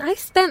 And I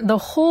spent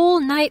the whole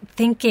night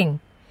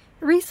thinking.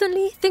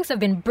 Recently, things have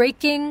been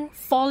breaking,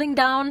 falling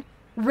down.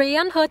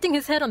 Rayan hurting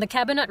his head on the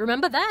cabinet,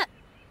 remember that?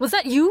 Was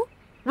that you?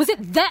 Was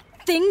it that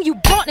thing you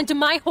brought into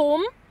my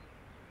home?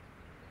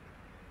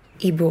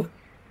 Ibu,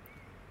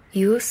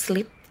 you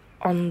slipped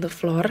on the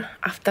floor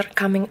after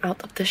coming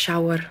out of the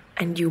shower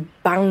and you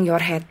banged your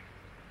head.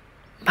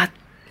 But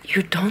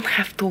you don't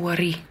have to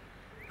worry.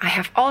 I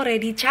have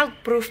already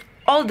child-proofed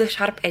all the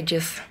sharp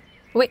edges.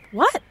 Wait,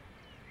 what?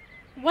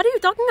 What are you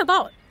talking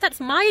about? That's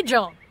my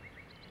job.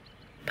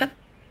 But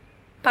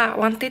Pa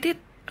wanted it,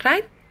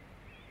 right?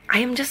 I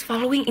am just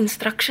following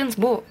instructions,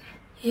 Bu.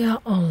 Ya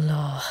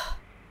Allah.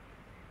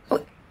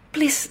 Oh,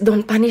 please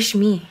don't punish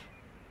me.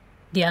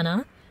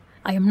 Diana,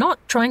 I am not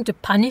trying to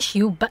punish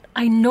you, but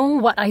I know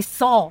what I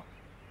saw.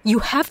 You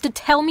have to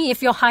tell me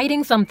if you're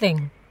hiding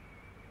something.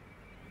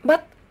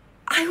 But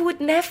I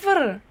would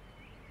never.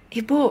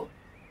 Ibu,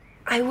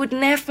 I would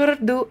never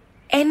do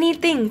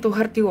anything to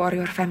hurt you or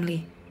your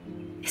family.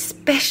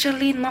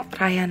 Especially not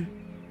Ryan.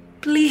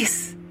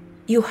 Please,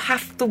 you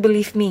have to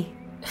believe me.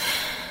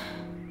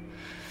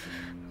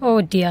 Oh,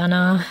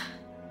 Diana.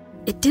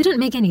 It didn't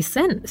make any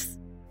sense.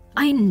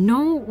 I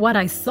know what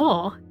I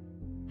saw,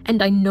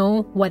 and I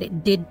know what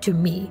it did to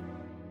me.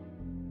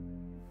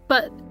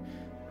 But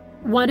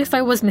what if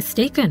I was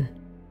mistaken?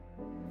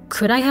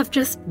 Could I have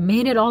just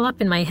made it all up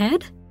in my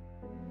head?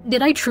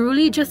 Did I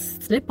truly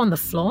just slip on the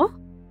floor?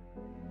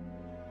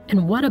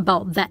 And what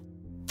about that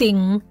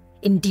thing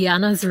in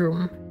Diana's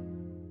room?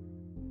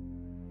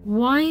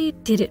 Why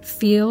did it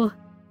feel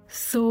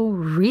so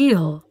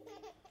real?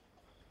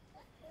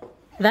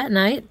 That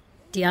night,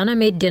 Diana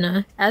made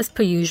dinner as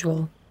per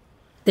usual.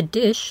 The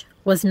dish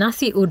was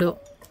nasi uduk,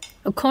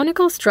 a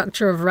conical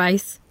structure of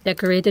rice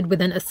decorated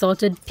with an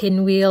assorted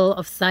pinwheel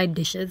of side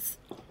dishes.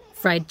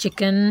 Fried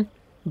chicken,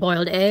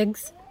 boiled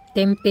eggs,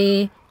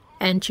 tempeh,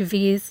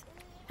 anchovies,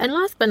 and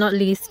last but not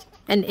least,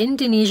 an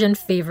Indonesian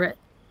favourite,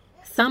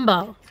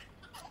 sambal.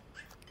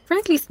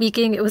 Frankly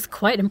speaking, it was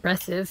quite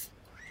impressive.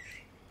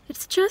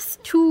 It's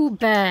just too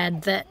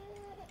bad that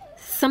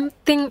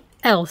something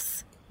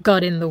else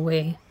got in the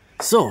way.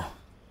 So,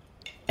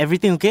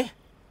 everything okay?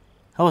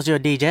 How was your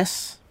day,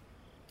 Jess?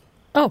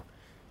 Oh,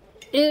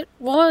 it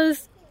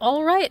was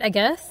alright, I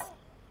guess.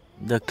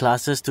 The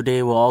classes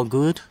today were all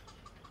good?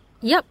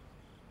 Yep,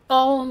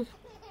 all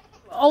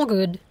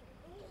good.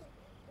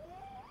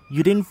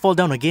 You didn't fall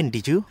down again,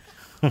 did you?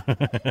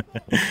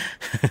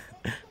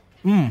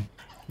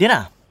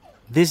 Diana,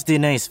 this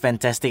dinner is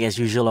fantastic as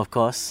usual, of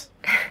course.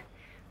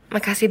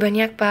 Makasih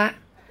banyak, Pak.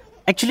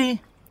 Actually,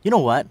 you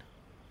know what?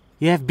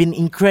 You have been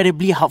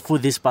incredibly helpful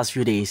these past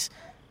few days.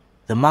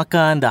 The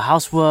makan, the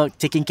housework,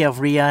 taking care of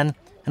Rian,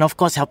 and of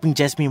course helping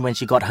Jasmine when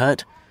she got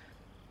hurt.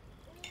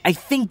 I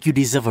think you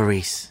deserve a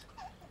raise.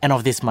 End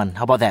of this month,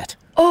 how about that?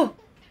 Oh,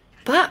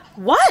 Pak.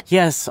 What?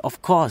 Yes,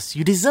 of course,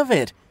 you deserve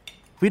it.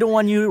 We don't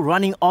want you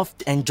running off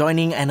and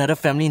joining another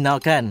family now,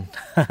 kan?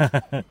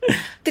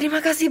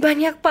 Terima kasih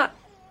banyak, Pak.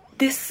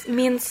 This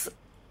means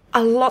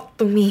a lot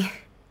to me.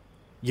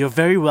 You're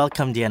very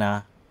welcome,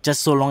 Diana.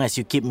 Just so long as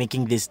you keep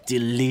making this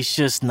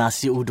delicious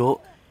nasi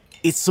uduk.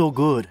 It's so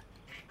good.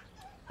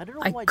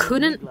 I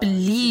couldn't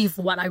believe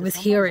what I was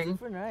hearing.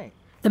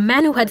 The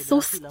man who had so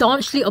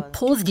staunchly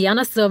opposed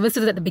Diana's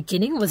services at the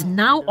beginning was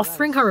now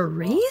offering her a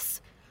raise?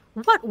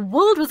 What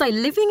world was I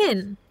living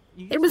in?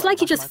 It was like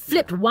he just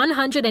flipped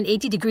 180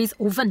 degrees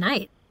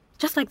overnight.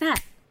 Just like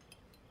that.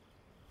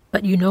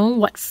 But you know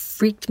what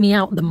freaked me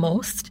out the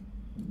most?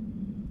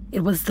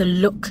 It was the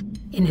look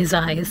in his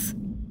eyes.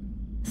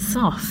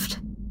 Soft,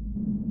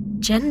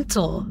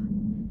 gentle,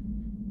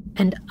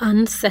 and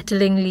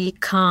unsettlingly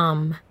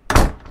calm.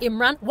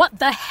 Imran, what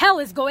the hell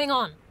is going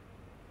on?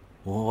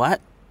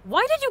 What?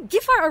 Why did you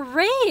give her a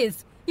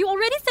raise? You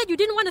already said you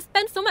didn't want to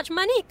spend so much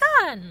money,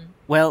 kan?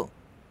 Well,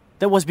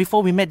 that was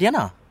before we met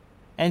Diana.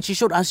 And she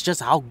showed us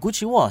just how good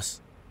she was.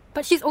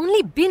 But she's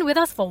only been with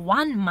us for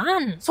 1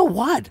 month. So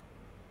what?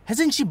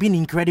 Hasn't she been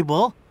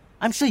incredible?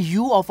 I'm sure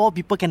you of all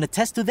people can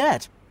attest to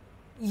that.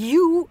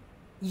 You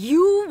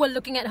were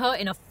looking at her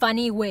in a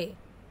funny way.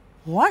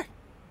 What?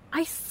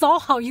 I saw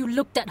how you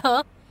looked at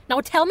her.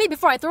 Now tell me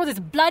before I throw this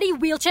bloody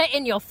wheelchair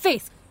in your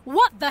face.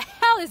 What the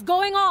hell is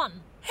going on?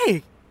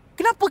 Hey,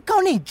 kenapa kau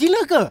ni?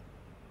 Gila ke?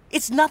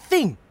 It's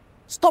nothing.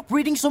 Stop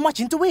reading so much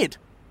into it.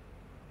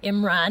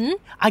 Imran?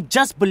 I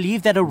just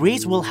believe that a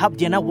raise will help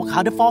Diana work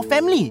harder for our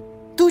family.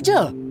 Tu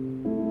je.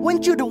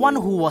 Weren't you the one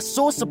who was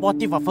so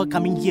supportive of her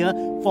coming here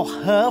for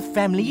her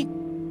family?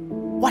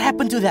 What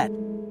happened to that?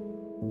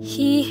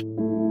 He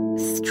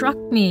struck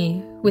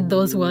me with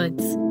those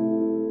words.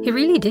 He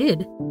really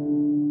did.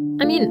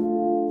 I mean,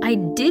 I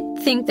did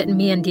think that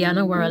me and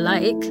Diana were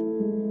alike.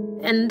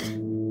 And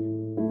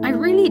I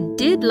really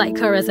did like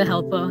her as a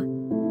helper.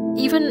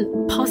 Even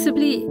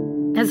possibly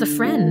as a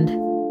friend.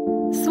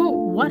 So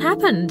what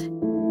happened?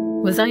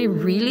 Was I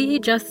really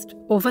just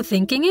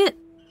overthinking it?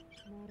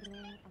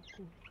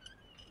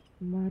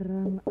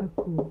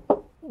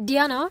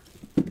 Diana,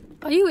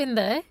 are you in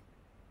there?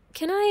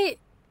 Can I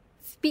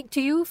speak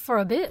to you for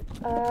a bit?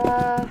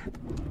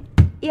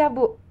 Iya,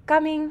 Bu.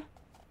 Coming.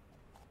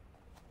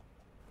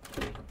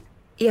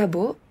 Iya,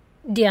 Bu.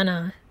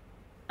 Diana,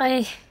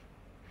 I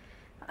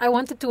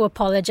wanted to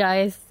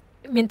apologize.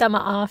 Minta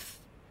maaf.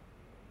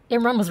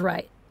 Imran was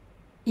right.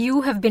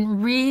 You have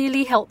been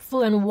really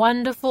helpful and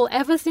wonderful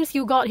ever since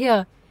you got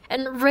here.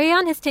 And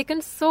Rayan has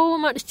taken so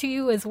much to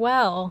you as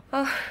well.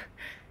 Oh,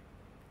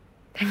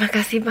 terima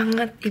kasih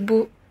banget,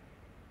 Ibu.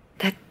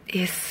 That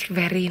is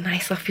very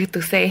nice of you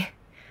to say.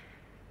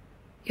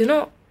 You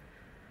know,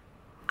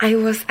 I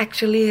was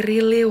actually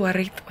really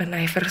worried when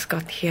I first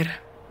got here.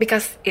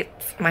 Because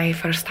it's my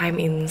first time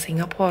in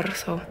Singapore,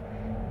 so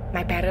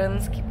my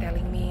parents keep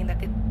telling me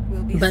that it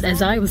will be But so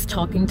as I was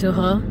talking to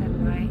her, that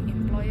my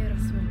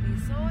employers will be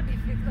so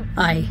difficult.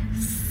 I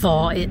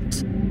saw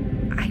it.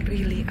 I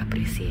really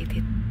appreciate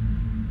it.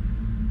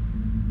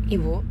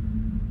 Ibu?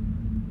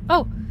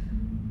 Oh,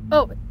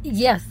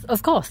 yes,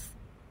 of course.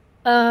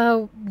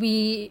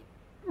 We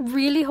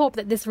really hope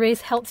that this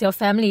race helps your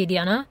family,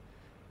 Diana.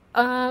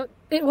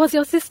 It was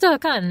your sister,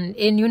 kan,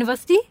 in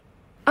university?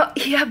 Oh,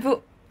 iya,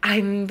 Bu.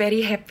 I'm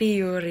very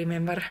happy you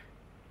remember.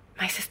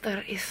 My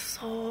sister is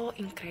so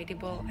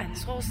incredible and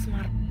so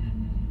smart.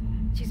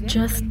 She's very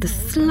Just the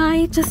playful,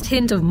 slightest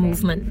hint of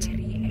movement.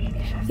 very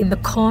ambitious. In the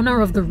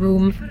corner of the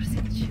room, Ever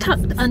since she was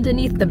tucked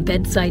underneath the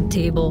bedside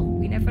table.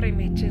 We never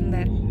imagined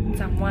that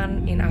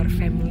someone in our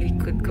family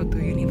could go to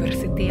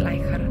university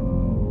like her.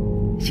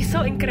 She's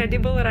so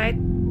incredible, right?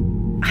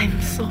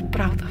 I'm so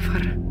proud of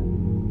her.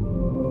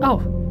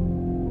 Oh,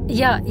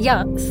 yeah,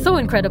 so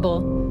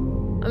incredible.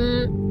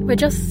 We're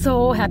just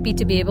so happy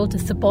to be able to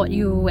support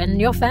you and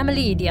your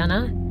family,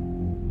 Diana.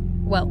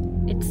 Well,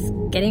 it's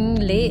getting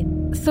late.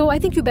 So I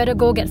think you better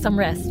go get some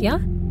rest, yeah?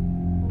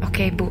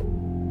 Oke, Bu.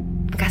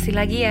 Makasih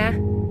lagi ya.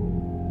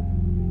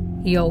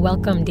 You're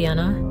welcome,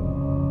 Diana.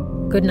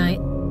 Good night.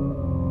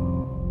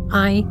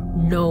 I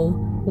know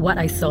what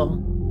I saw.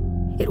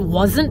 It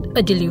wasn't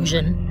a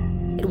delusion.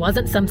 It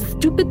wasn't some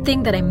stupid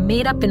thing that I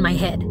made up in my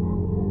head.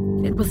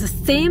 It was the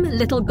same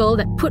little girl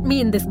that put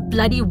me in this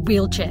bloody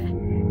wheelchair.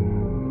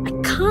 I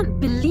can't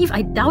believe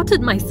I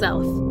doubted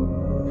myself.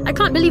 I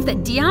can't believe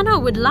that Diana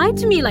would lie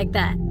to me like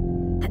that.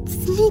 That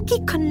sneaky,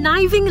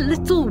 conniving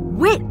little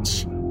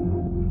witch.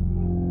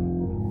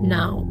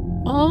 Now,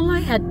 all I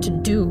had to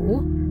do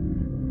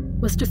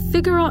was to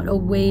figure out a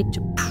way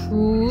to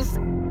prove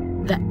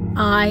that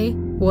I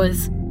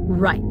was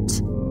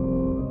right.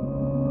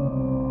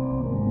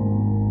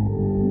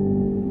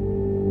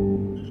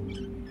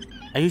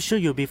 Are you sure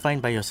you'll be fine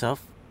by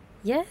yourself?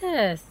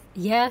 Yes,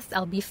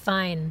 I'll be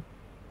fine.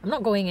 I'm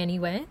not going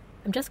anywhere.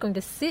 I'm just going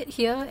to sit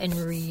here and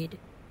read.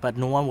 But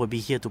no one will be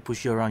here to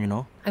push you around, you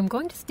know? I'm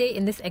going to stay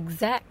in this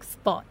exact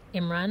spot,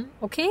 Imran,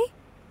 okay?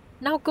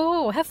 Now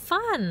go, have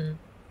fun.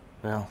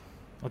 Well,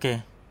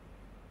 okay.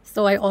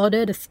 So I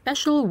ordered a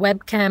special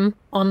webcam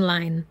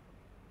online.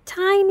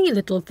 Tiny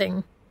little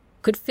thing.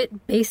 Could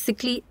fit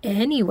basically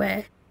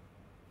anywhere.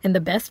 And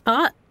the best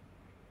part?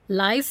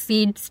 Live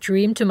feed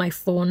streamed to my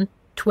phone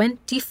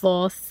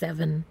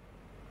 24/7.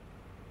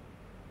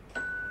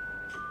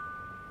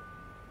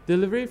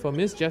 Delivery for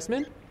Miss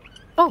Jasmine?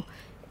 Oh,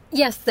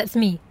 yes, that's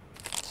me.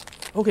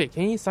 Okay,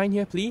 can you sign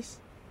here, please?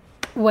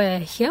 Where,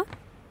 here?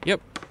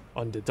 Yep,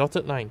 on the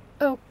dotted line.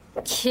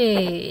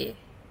 Okay.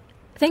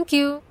 Thank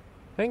you.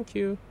 Thank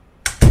you.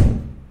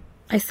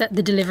 I set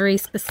the delivery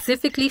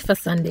specifically for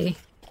Sunday,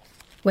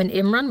 when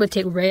Imran would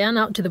take Rayan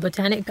out to the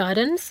Botanic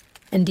Gardens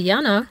and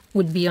Diana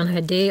would be on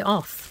her day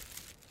off.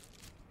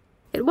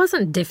 It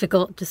wasn't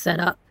difficult to set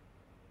up.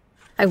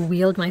 I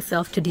wheeled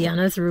myself to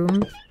Diana's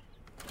room,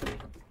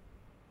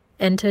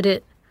 entered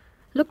it,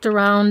 looked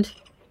around,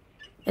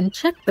 and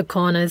checked the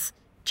corners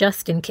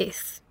just in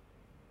case.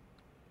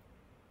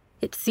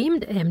 It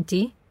seemed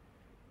empty.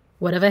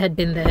 Whatever had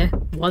been there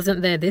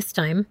wasn't there this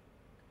time.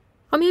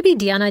 Or maybe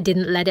Diana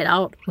didn't let it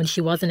out when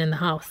she wasn't in the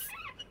house.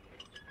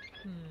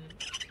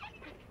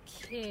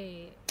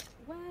 Okay,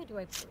 where do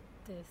I put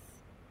this?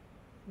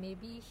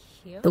 Maybe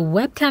here? The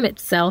webcam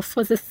itself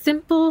was a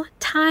simple,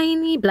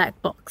 tiny black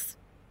box.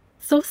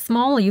 So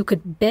small you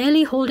could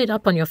barely hold it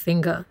up on your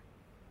finger.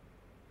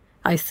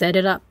 I set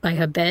it up by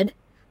her bed,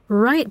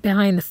 right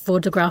behind the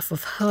photograph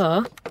of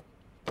her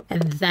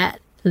and that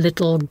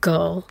little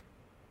girl.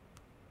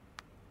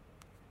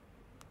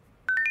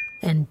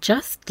 And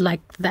just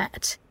like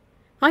that,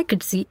 I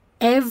could see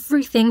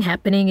everything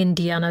happening in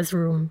Diana's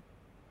room.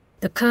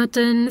 The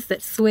curtains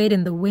that swayed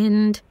in the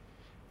wind,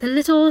 the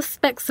little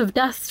specks of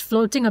dust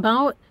floating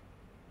about,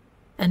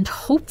 and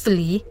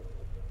hopefully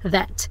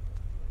that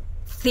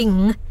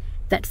thing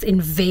that's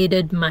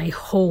invaded my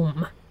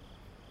home.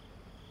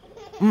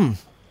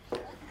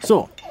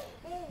 So,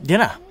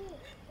 Diana,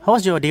 how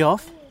was your day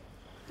off?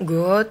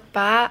 Good,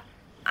 Pak.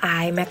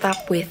 I met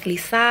up with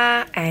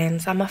Lisa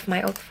and some of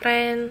my old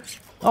friends.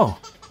 Oh,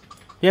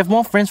 you have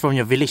more friends from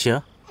your village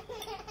here?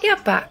 Yeah,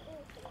 Pak.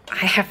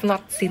 I have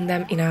not seen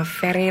them in a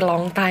very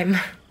long time.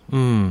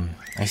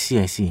 I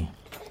see.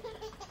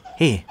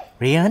 Hey,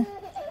 Rayan,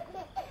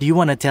 do you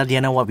want to tell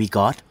Diana what we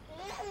got?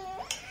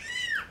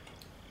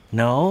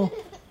 No?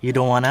 You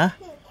don't wanna?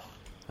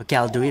 Okay,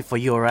 I'll do it for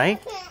you,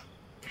 alright?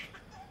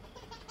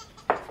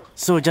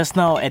 So just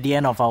now, at the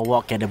end of our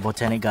walk at the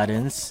Botanic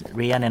Gardens,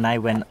 Rayan and I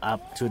went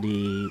up to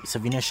the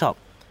souvenir shop.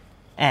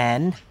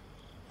 And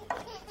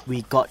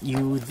we got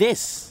you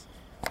this.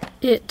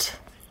 It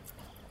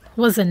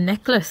was a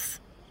necklace.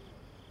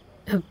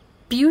 A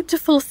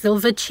beautiful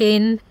silver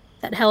chain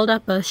that held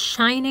up a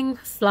shining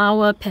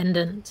flower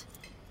pendant.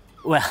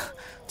 Well,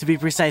 to be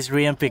precise,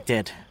 Rayan picked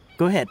it.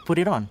 Go ahead, put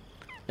it on.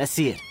 Let's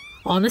see it.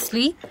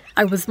 Honestly,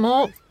 I was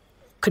more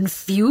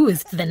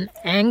confused than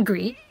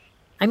angry.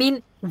 I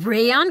mean,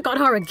 Rayan got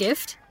her a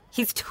gift.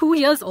 He's 2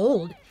 years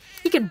old.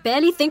 He can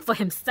barely think for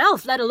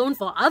himself, let alone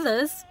for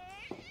others.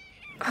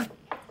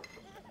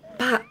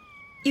 Pak,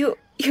 you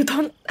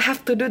don't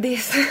have to do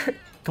this.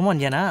 Come on,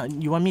 Diana.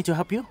 You want me to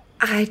help you?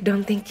 I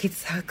don't think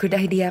it's a good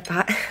idea,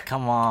 Pak.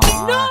 Come on.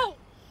 No!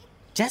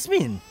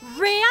 Jasmine!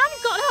 Rayan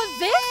got her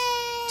this?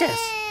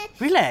 Jess,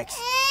 relax.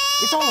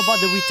 It's all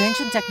about the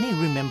retention technique,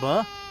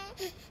 remember?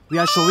 We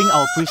are showing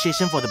our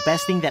appreciation for the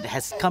best thing that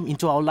has come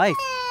into our life.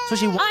 So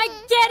she I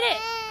get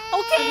it!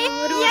 Okay?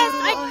 Yes,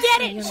 I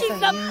get it! She's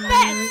the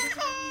best!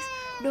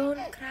 Don't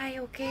cry,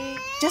 okay?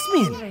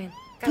 Jasmine!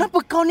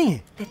 Kenapa kau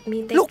ni? Let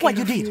me take Look what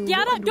care you of did.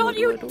 Diana, don't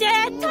you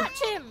dare touch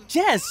him!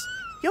 Jess!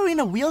 You're in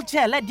a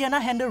wheelchair. Let Diana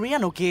handle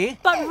Rayan, okay?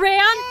 But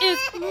Rayan is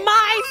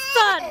my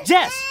son!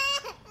 Jess!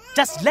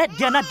 Just let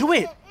Diana do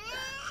it!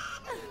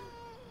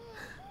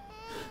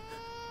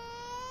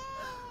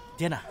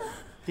 Diana,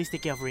 please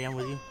take care of Rayan,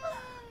 will you?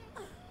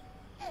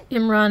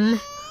 Imran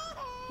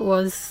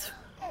was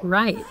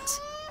right.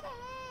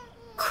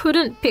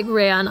 Couldn't pick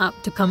Rayan up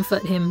to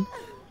comfort him.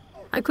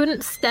 I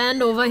couldn't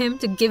stand over him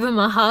to give him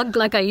a hug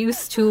like I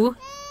used to.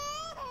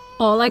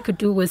 all I could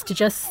do was to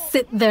just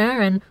sit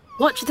there and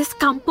watch this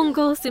kampung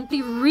girl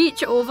simply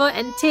reach over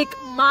and take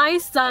my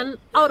son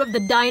out of the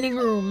dining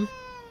room.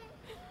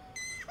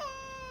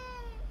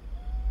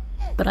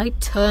 But I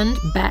turned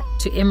back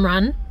to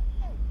Imran,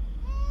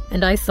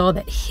 and I saw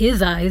that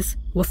his eyes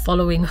were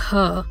following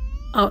her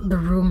out the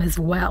room as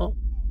well.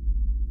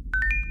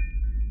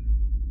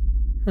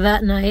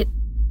 That night,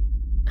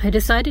 I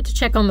decided to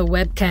check on the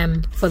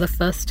webcam for the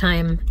first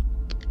time.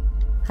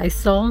 I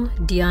saw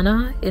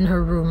Diana in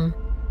her room.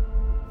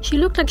 She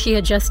looked like she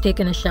had just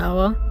taken a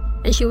shower,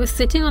 and she was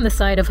sitting on the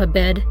side of her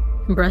bed,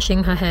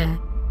 brushing her hair.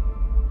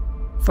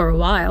 For a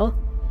while,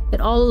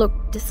 it all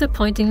looked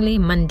disappointingly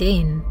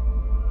mundane.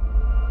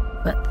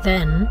 But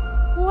then,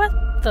 what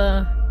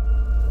the...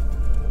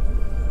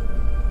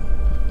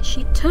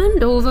 She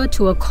turned over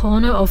to a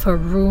corner of her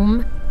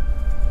room,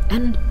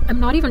 and I'm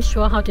not even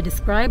sure how to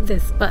describe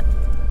this, but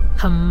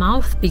her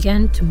mouth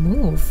began to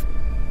move,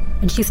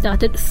 and she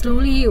started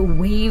slowly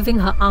waving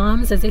her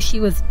arms as if she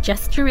was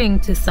gesturing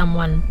to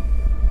someone.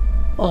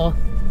 Or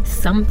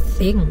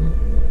something.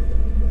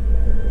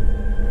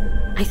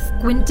 I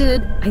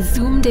squinted, I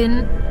zoomed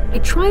in, I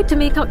tried to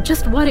make out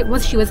just what it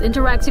was she was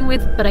interacting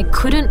with, but I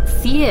couldn't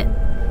see it.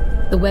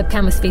 The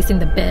webcam was facing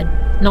the bed,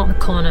 not the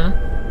corner.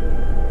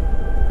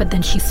 But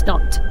then she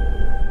stopped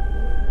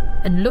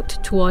and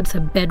looked towards her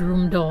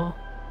bedroom door.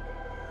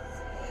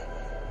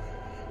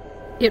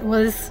 It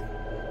was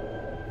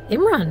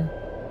Imran.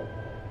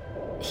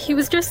 He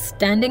was just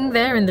standing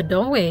there in the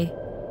doorway.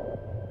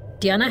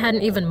 Diana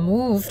hadn't even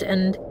moved,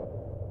 and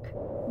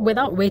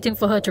without waiting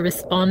for her to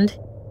respond,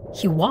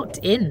 he walked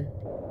in.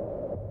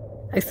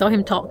 I saw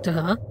him talk to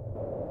her.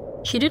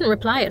 She didn't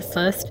reply at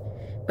first,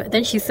 but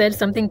then she said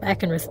something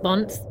back in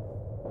response,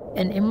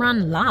 and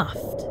Imran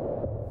laughed.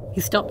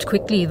 He stopped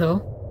quickly,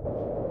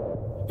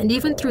 though. And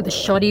even through the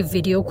shoddy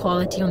video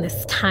quality on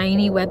this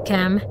tiny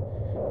webcam,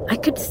 I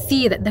could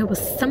see that there was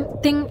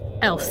something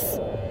else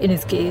in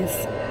his gaze.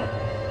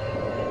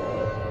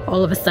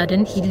 All of a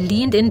sudden, he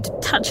leaned in to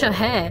touch her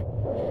hair,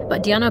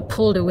 but Diana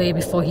pulled away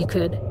before he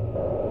could.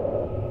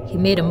 He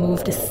made a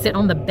move to sit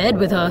on the bed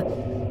with her,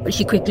 but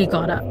she quickly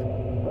got up.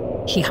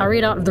 She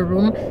hurried out of the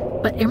room,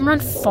 but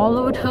Imran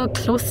followed her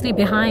closely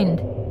behind.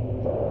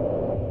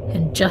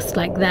 And just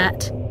like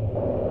that,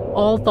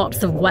 all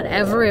thoughts of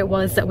whatever it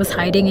was that was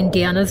hiding in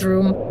Diana's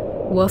room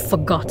were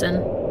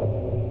forgotten.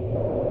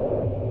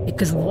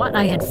 Because what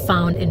I had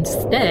found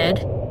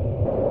instead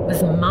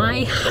was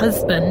my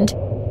husband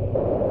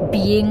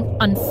being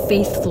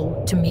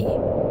unfaithful to me.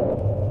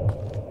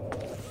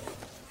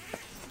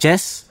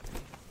 Jess?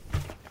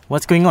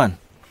 What's going on?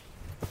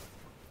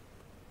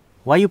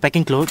 Why are you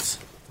packing clothes?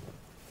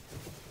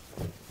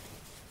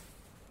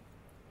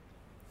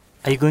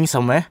 Are you going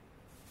somewhere?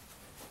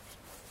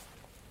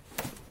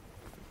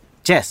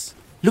 Jess,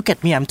 look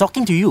at me, I'm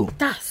talking to you.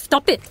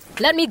 Stop it.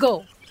 Let me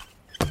go.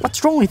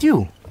 What's wrong with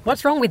you?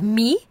 What's wrong with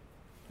me?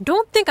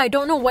 Don't think I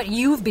don't know what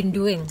you've been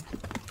doing.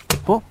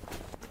 Oh,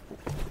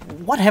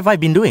 what have I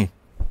been doing?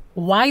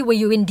 Why were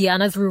you in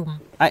Diana's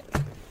room?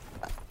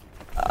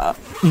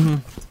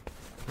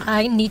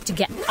 I need to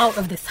get out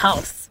of this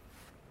house.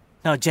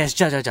 Now, Jess,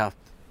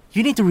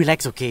 you need to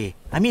relax, okay?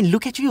 I mean,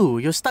 look at you.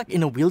 You're stuck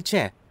in a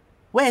wheelchair.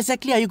 Where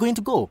exactly are you going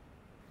to go?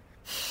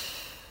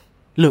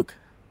 Look,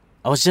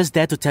 I was just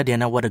there to tell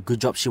Diana what a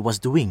good job she was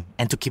doing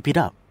and to keep it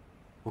up.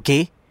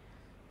 Okay?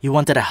 You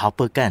wanted to help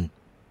her, kan?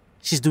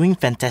 She's doing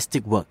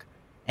fantastic work.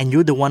 And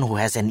you're the one who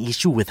has an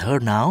issue with her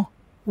now?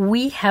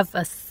 We have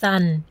a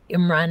son,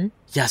 Imran.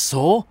 Yeah,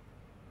 so?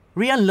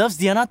 Rian loves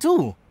Diana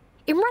too.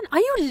 Imran, are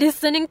you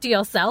listening to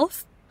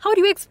yourself? How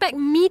do you expect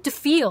me to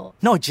feel?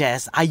 No,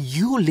 Jess, are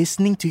you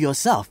listening to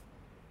yourself?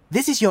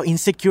 This is your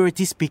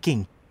insecurity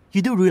speaking.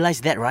 You do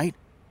realize that, right?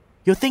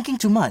 You're thinking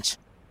too much.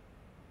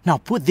 Now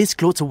put these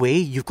clothes away,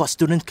 you've got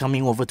students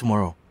coming over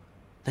tomorrow.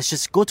 Let's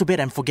just go to bed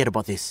and forget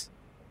about this.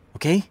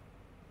 Okay?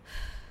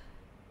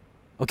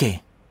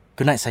 Okay.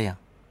 Good night, sayang.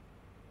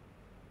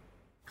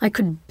 I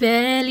could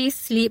barely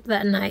sleep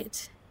that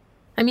night.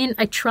 I mean,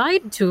 I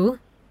tried to.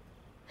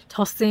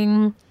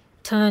 Tossing,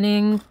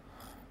 turning,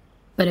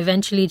 but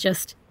eventually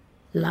just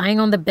lying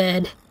on the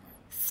bed,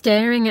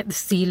 staring at the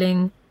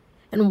ceiling,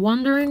 and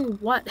wondering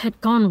what had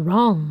gone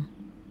wrong.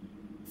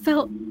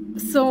 Felt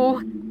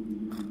so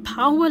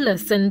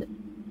powerless and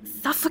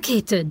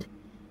suffocated,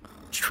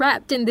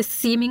 trapped in this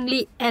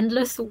seemingly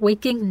endless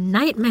waking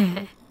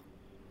nightmare.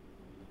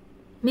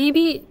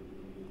 Maybe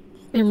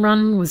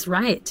Imran was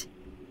right.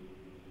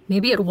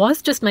 Maybe it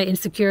was just my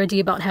insecurity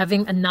about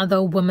having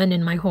another woman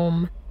in my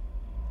home.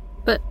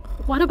 But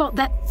what about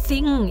that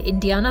thing in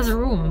Diana's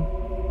room?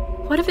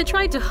 What if it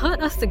tried to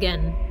hurt us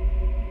again?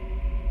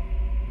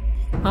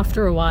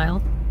 After a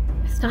while,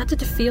 I started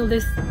to feel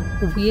this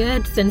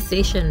weird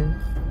sensation,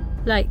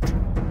 like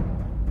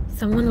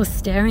someone was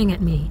staring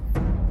at me.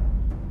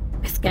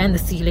 I scanned the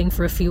ceiling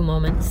for a few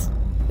moments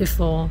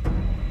before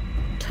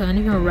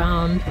turning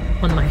around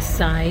on my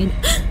side.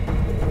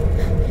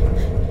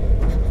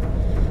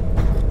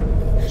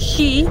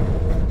 She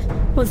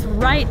was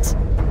right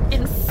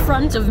in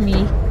front of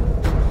me.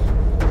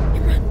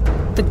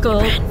 the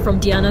girl from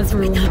Diana's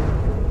room,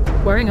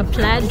 wearing a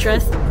plaid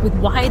dress with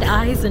wide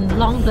eyes and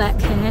long black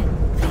hair.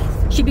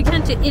 She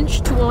began to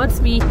inch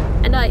towards me,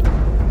 and I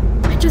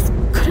just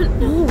couldn't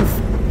move.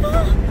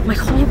 My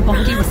whole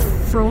body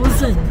was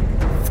frozen,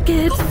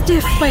 scared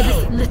stiff by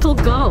this little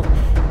girl.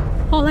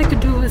 All I could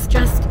do was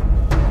just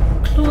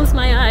close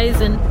my eyes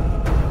and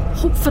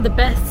hope for the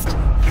best.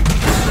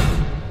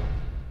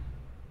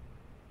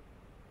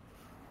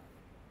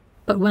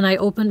 But when I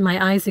opened my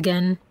eyes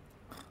again,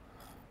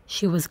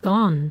 she was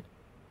gone.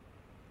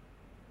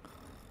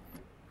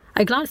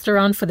 I glanced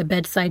around for the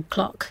bedside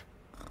clock.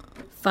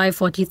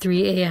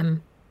 5:43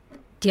 a.m.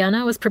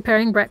 Diana was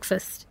preparing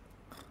breakfast,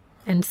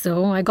 and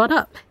so I got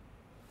up.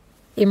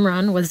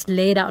 Imran was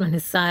laid out on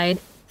his side,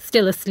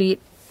 still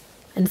asleep,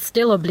 and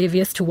still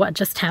oblivious to what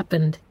just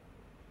happened.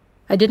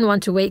 I didn't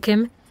want to wake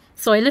him,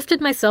 so I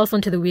lifted myself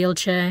onto the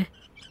wheelchair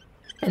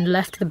and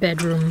left the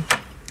bedroom.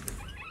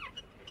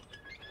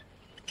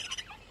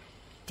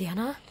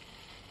 Diana?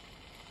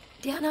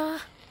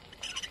 Diana?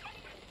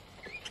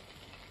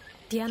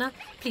 Diana,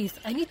 please,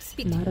 I need to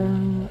speak to you.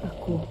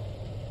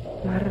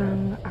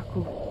 Marang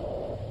aku.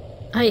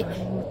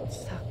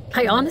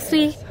 I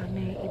honestly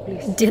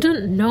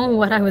didn't know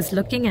what I was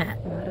looking at.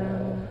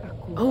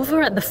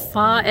 Over at the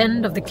far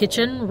end of the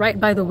kitchen, right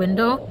by the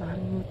window,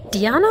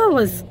 Diana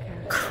was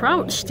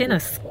crouched in a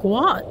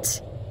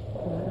squat.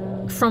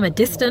 From a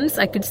distance,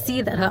 I could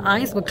see that her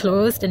eyes were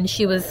closed and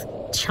she was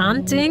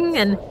chanting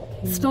and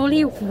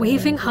slowly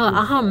waving her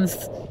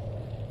arms.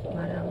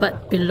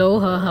 But below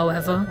her,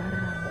 however,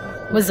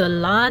 was a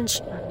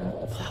large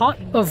pot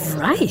of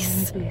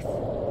rice,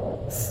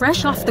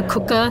 fresh off the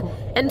cooker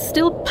and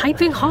still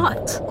piping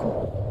hot.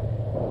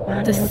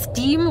 The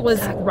steam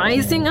was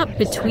rising up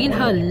between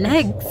her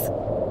legs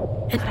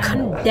and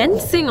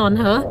condensing on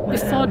her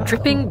before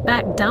dripping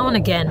back down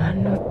again.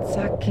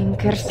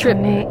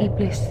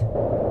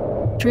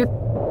 Drip, drip,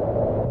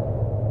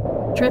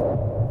 drip,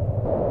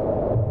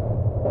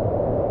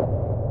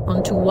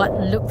 onto what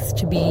looks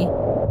to be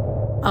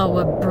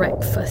our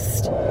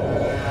breakfast.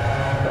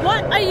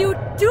 What are you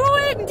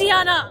doing,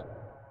 Diana?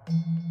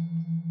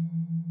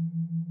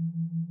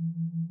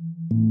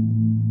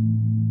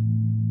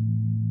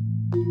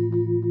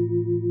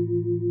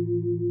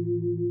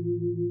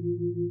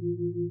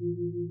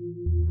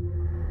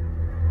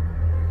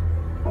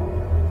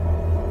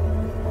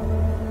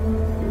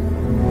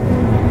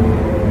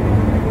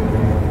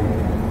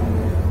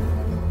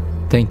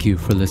 Thank you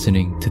for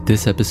listening to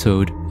this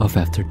episode of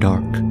After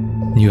Dark.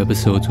 New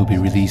episodes will be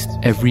released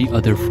every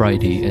other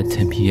Friday at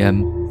 10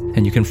 p.m.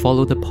 and you can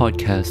follow the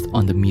podcast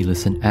on the Me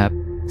Listen app,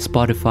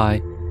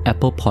 Spotify,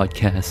 Apple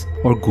Podcasts,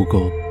 or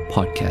Google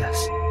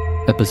Podcasts.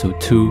 Episode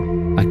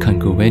 2, I Can't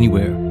Go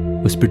Anywhere,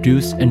 was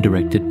produced and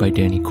directed by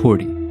Danny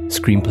Cordy.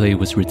 Screenplay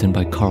was written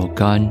by Carl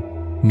Gunn.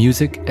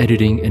 Music,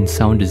 editing, and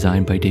sound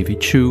design by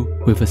David Chu,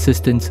 with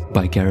assistance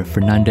by Gareth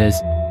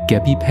Fernandez,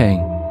 Gabby Peng,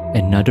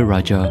 and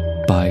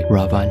Nadaraja by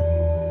Ravan.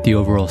 The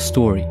overall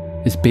story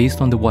is based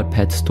on the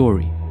Wattpad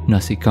story,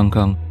 Nasi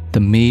Kangkang, The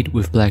Maid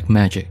with Black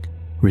Magic,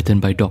 written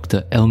by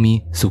Dr.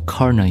 Elmi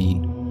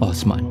Zulkarnain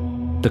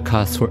Osman. The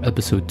cast for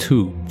episode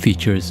 2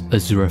 features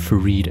Azura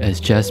Farid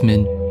as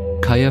Jasmine,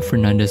 Kaya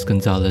Fernandez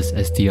Gonzalez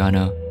as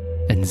Diana,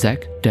 and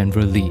Zach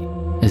Denver Lee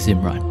as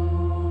Imran.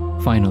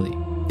 Finally,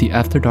 the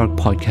After Dark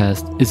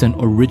podcast is an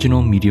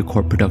original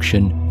MediaCorp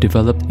production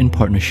developed in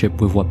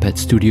partnership with Wattpad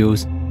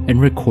Studios and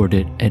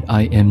recorded at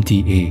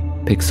IMDA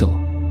Pixel.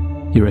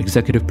 Your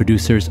executive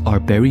producers are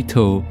Barry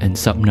Toe and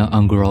Sapna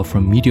Angural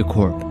from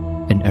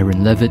MediaCorp, and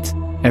Aaron Levitz,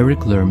 Eric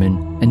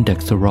Lerman, and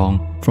Dexter Rong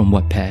from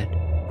Wattpad.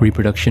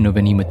 Reproduction of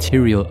any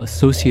material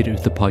associated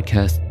with the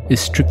podcast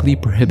is strictly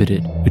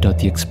prohibited without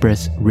the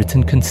express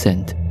written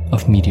consent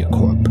of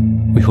MediaCorp.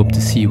 We hope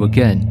to see you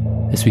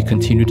again as we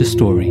continue the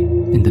story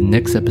in the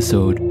next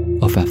episode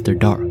of After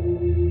Dark.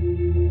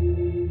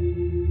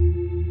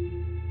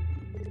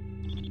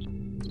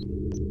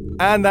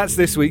 And that's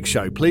this week's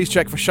show. Please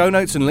check for show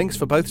notes and links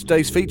for both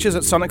today's features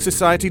at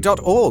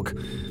sonicsociety.org.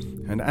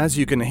 And as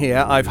you can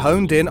hear, I've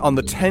honed in on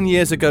the 10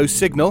 years ago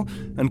signal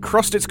and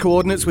crossed its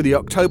coordinates with the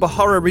October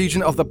horror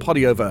region of the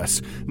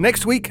Podioverse.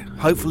 Next week,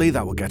 hopefully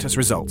that will get us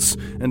results.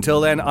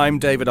 Until then, I'm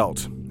David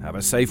Alt. Have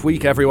a safe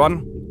week,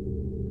 everyone.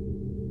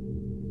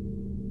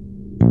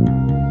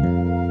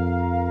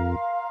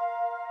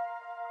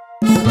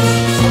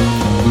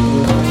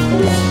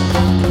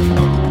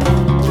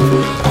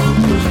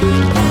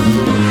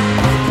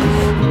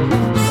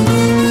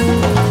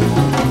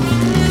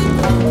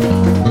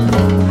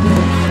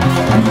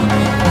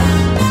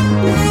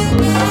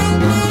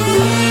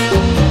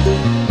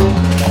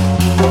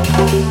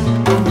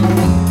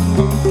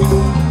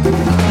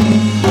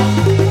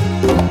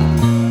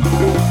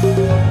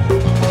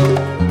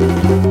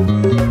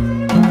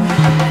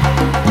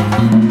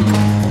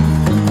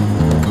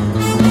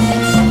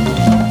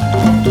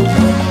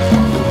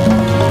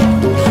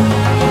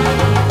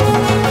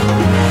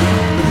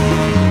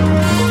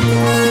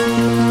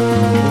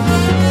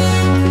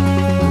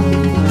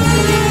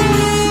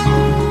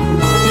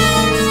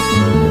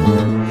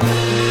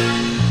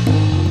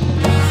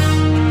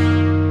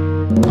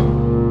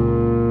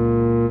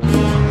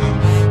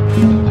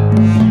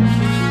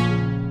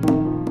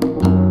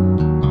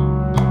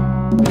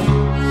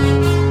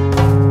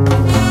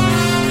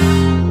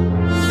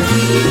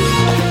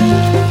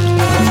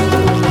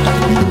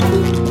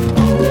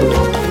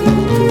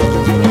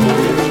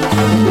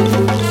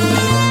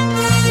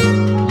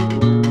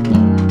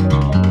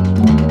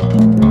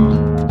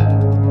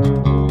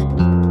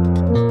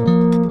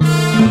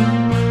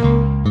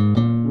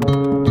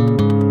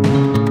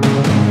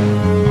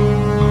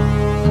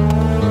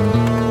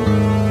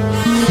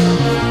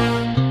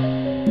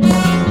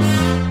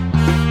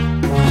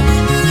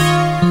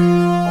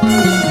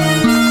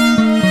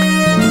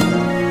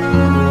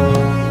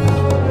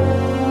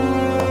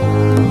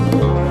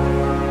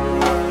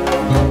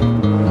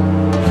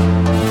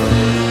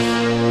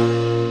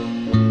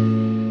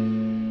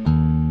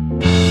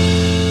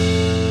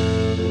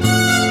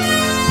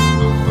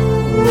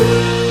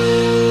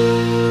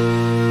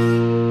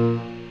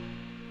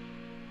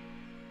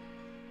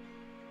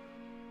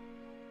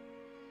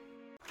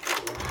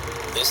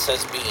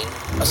 has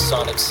been a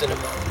Sonic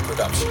Cinema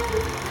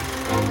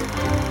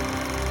production.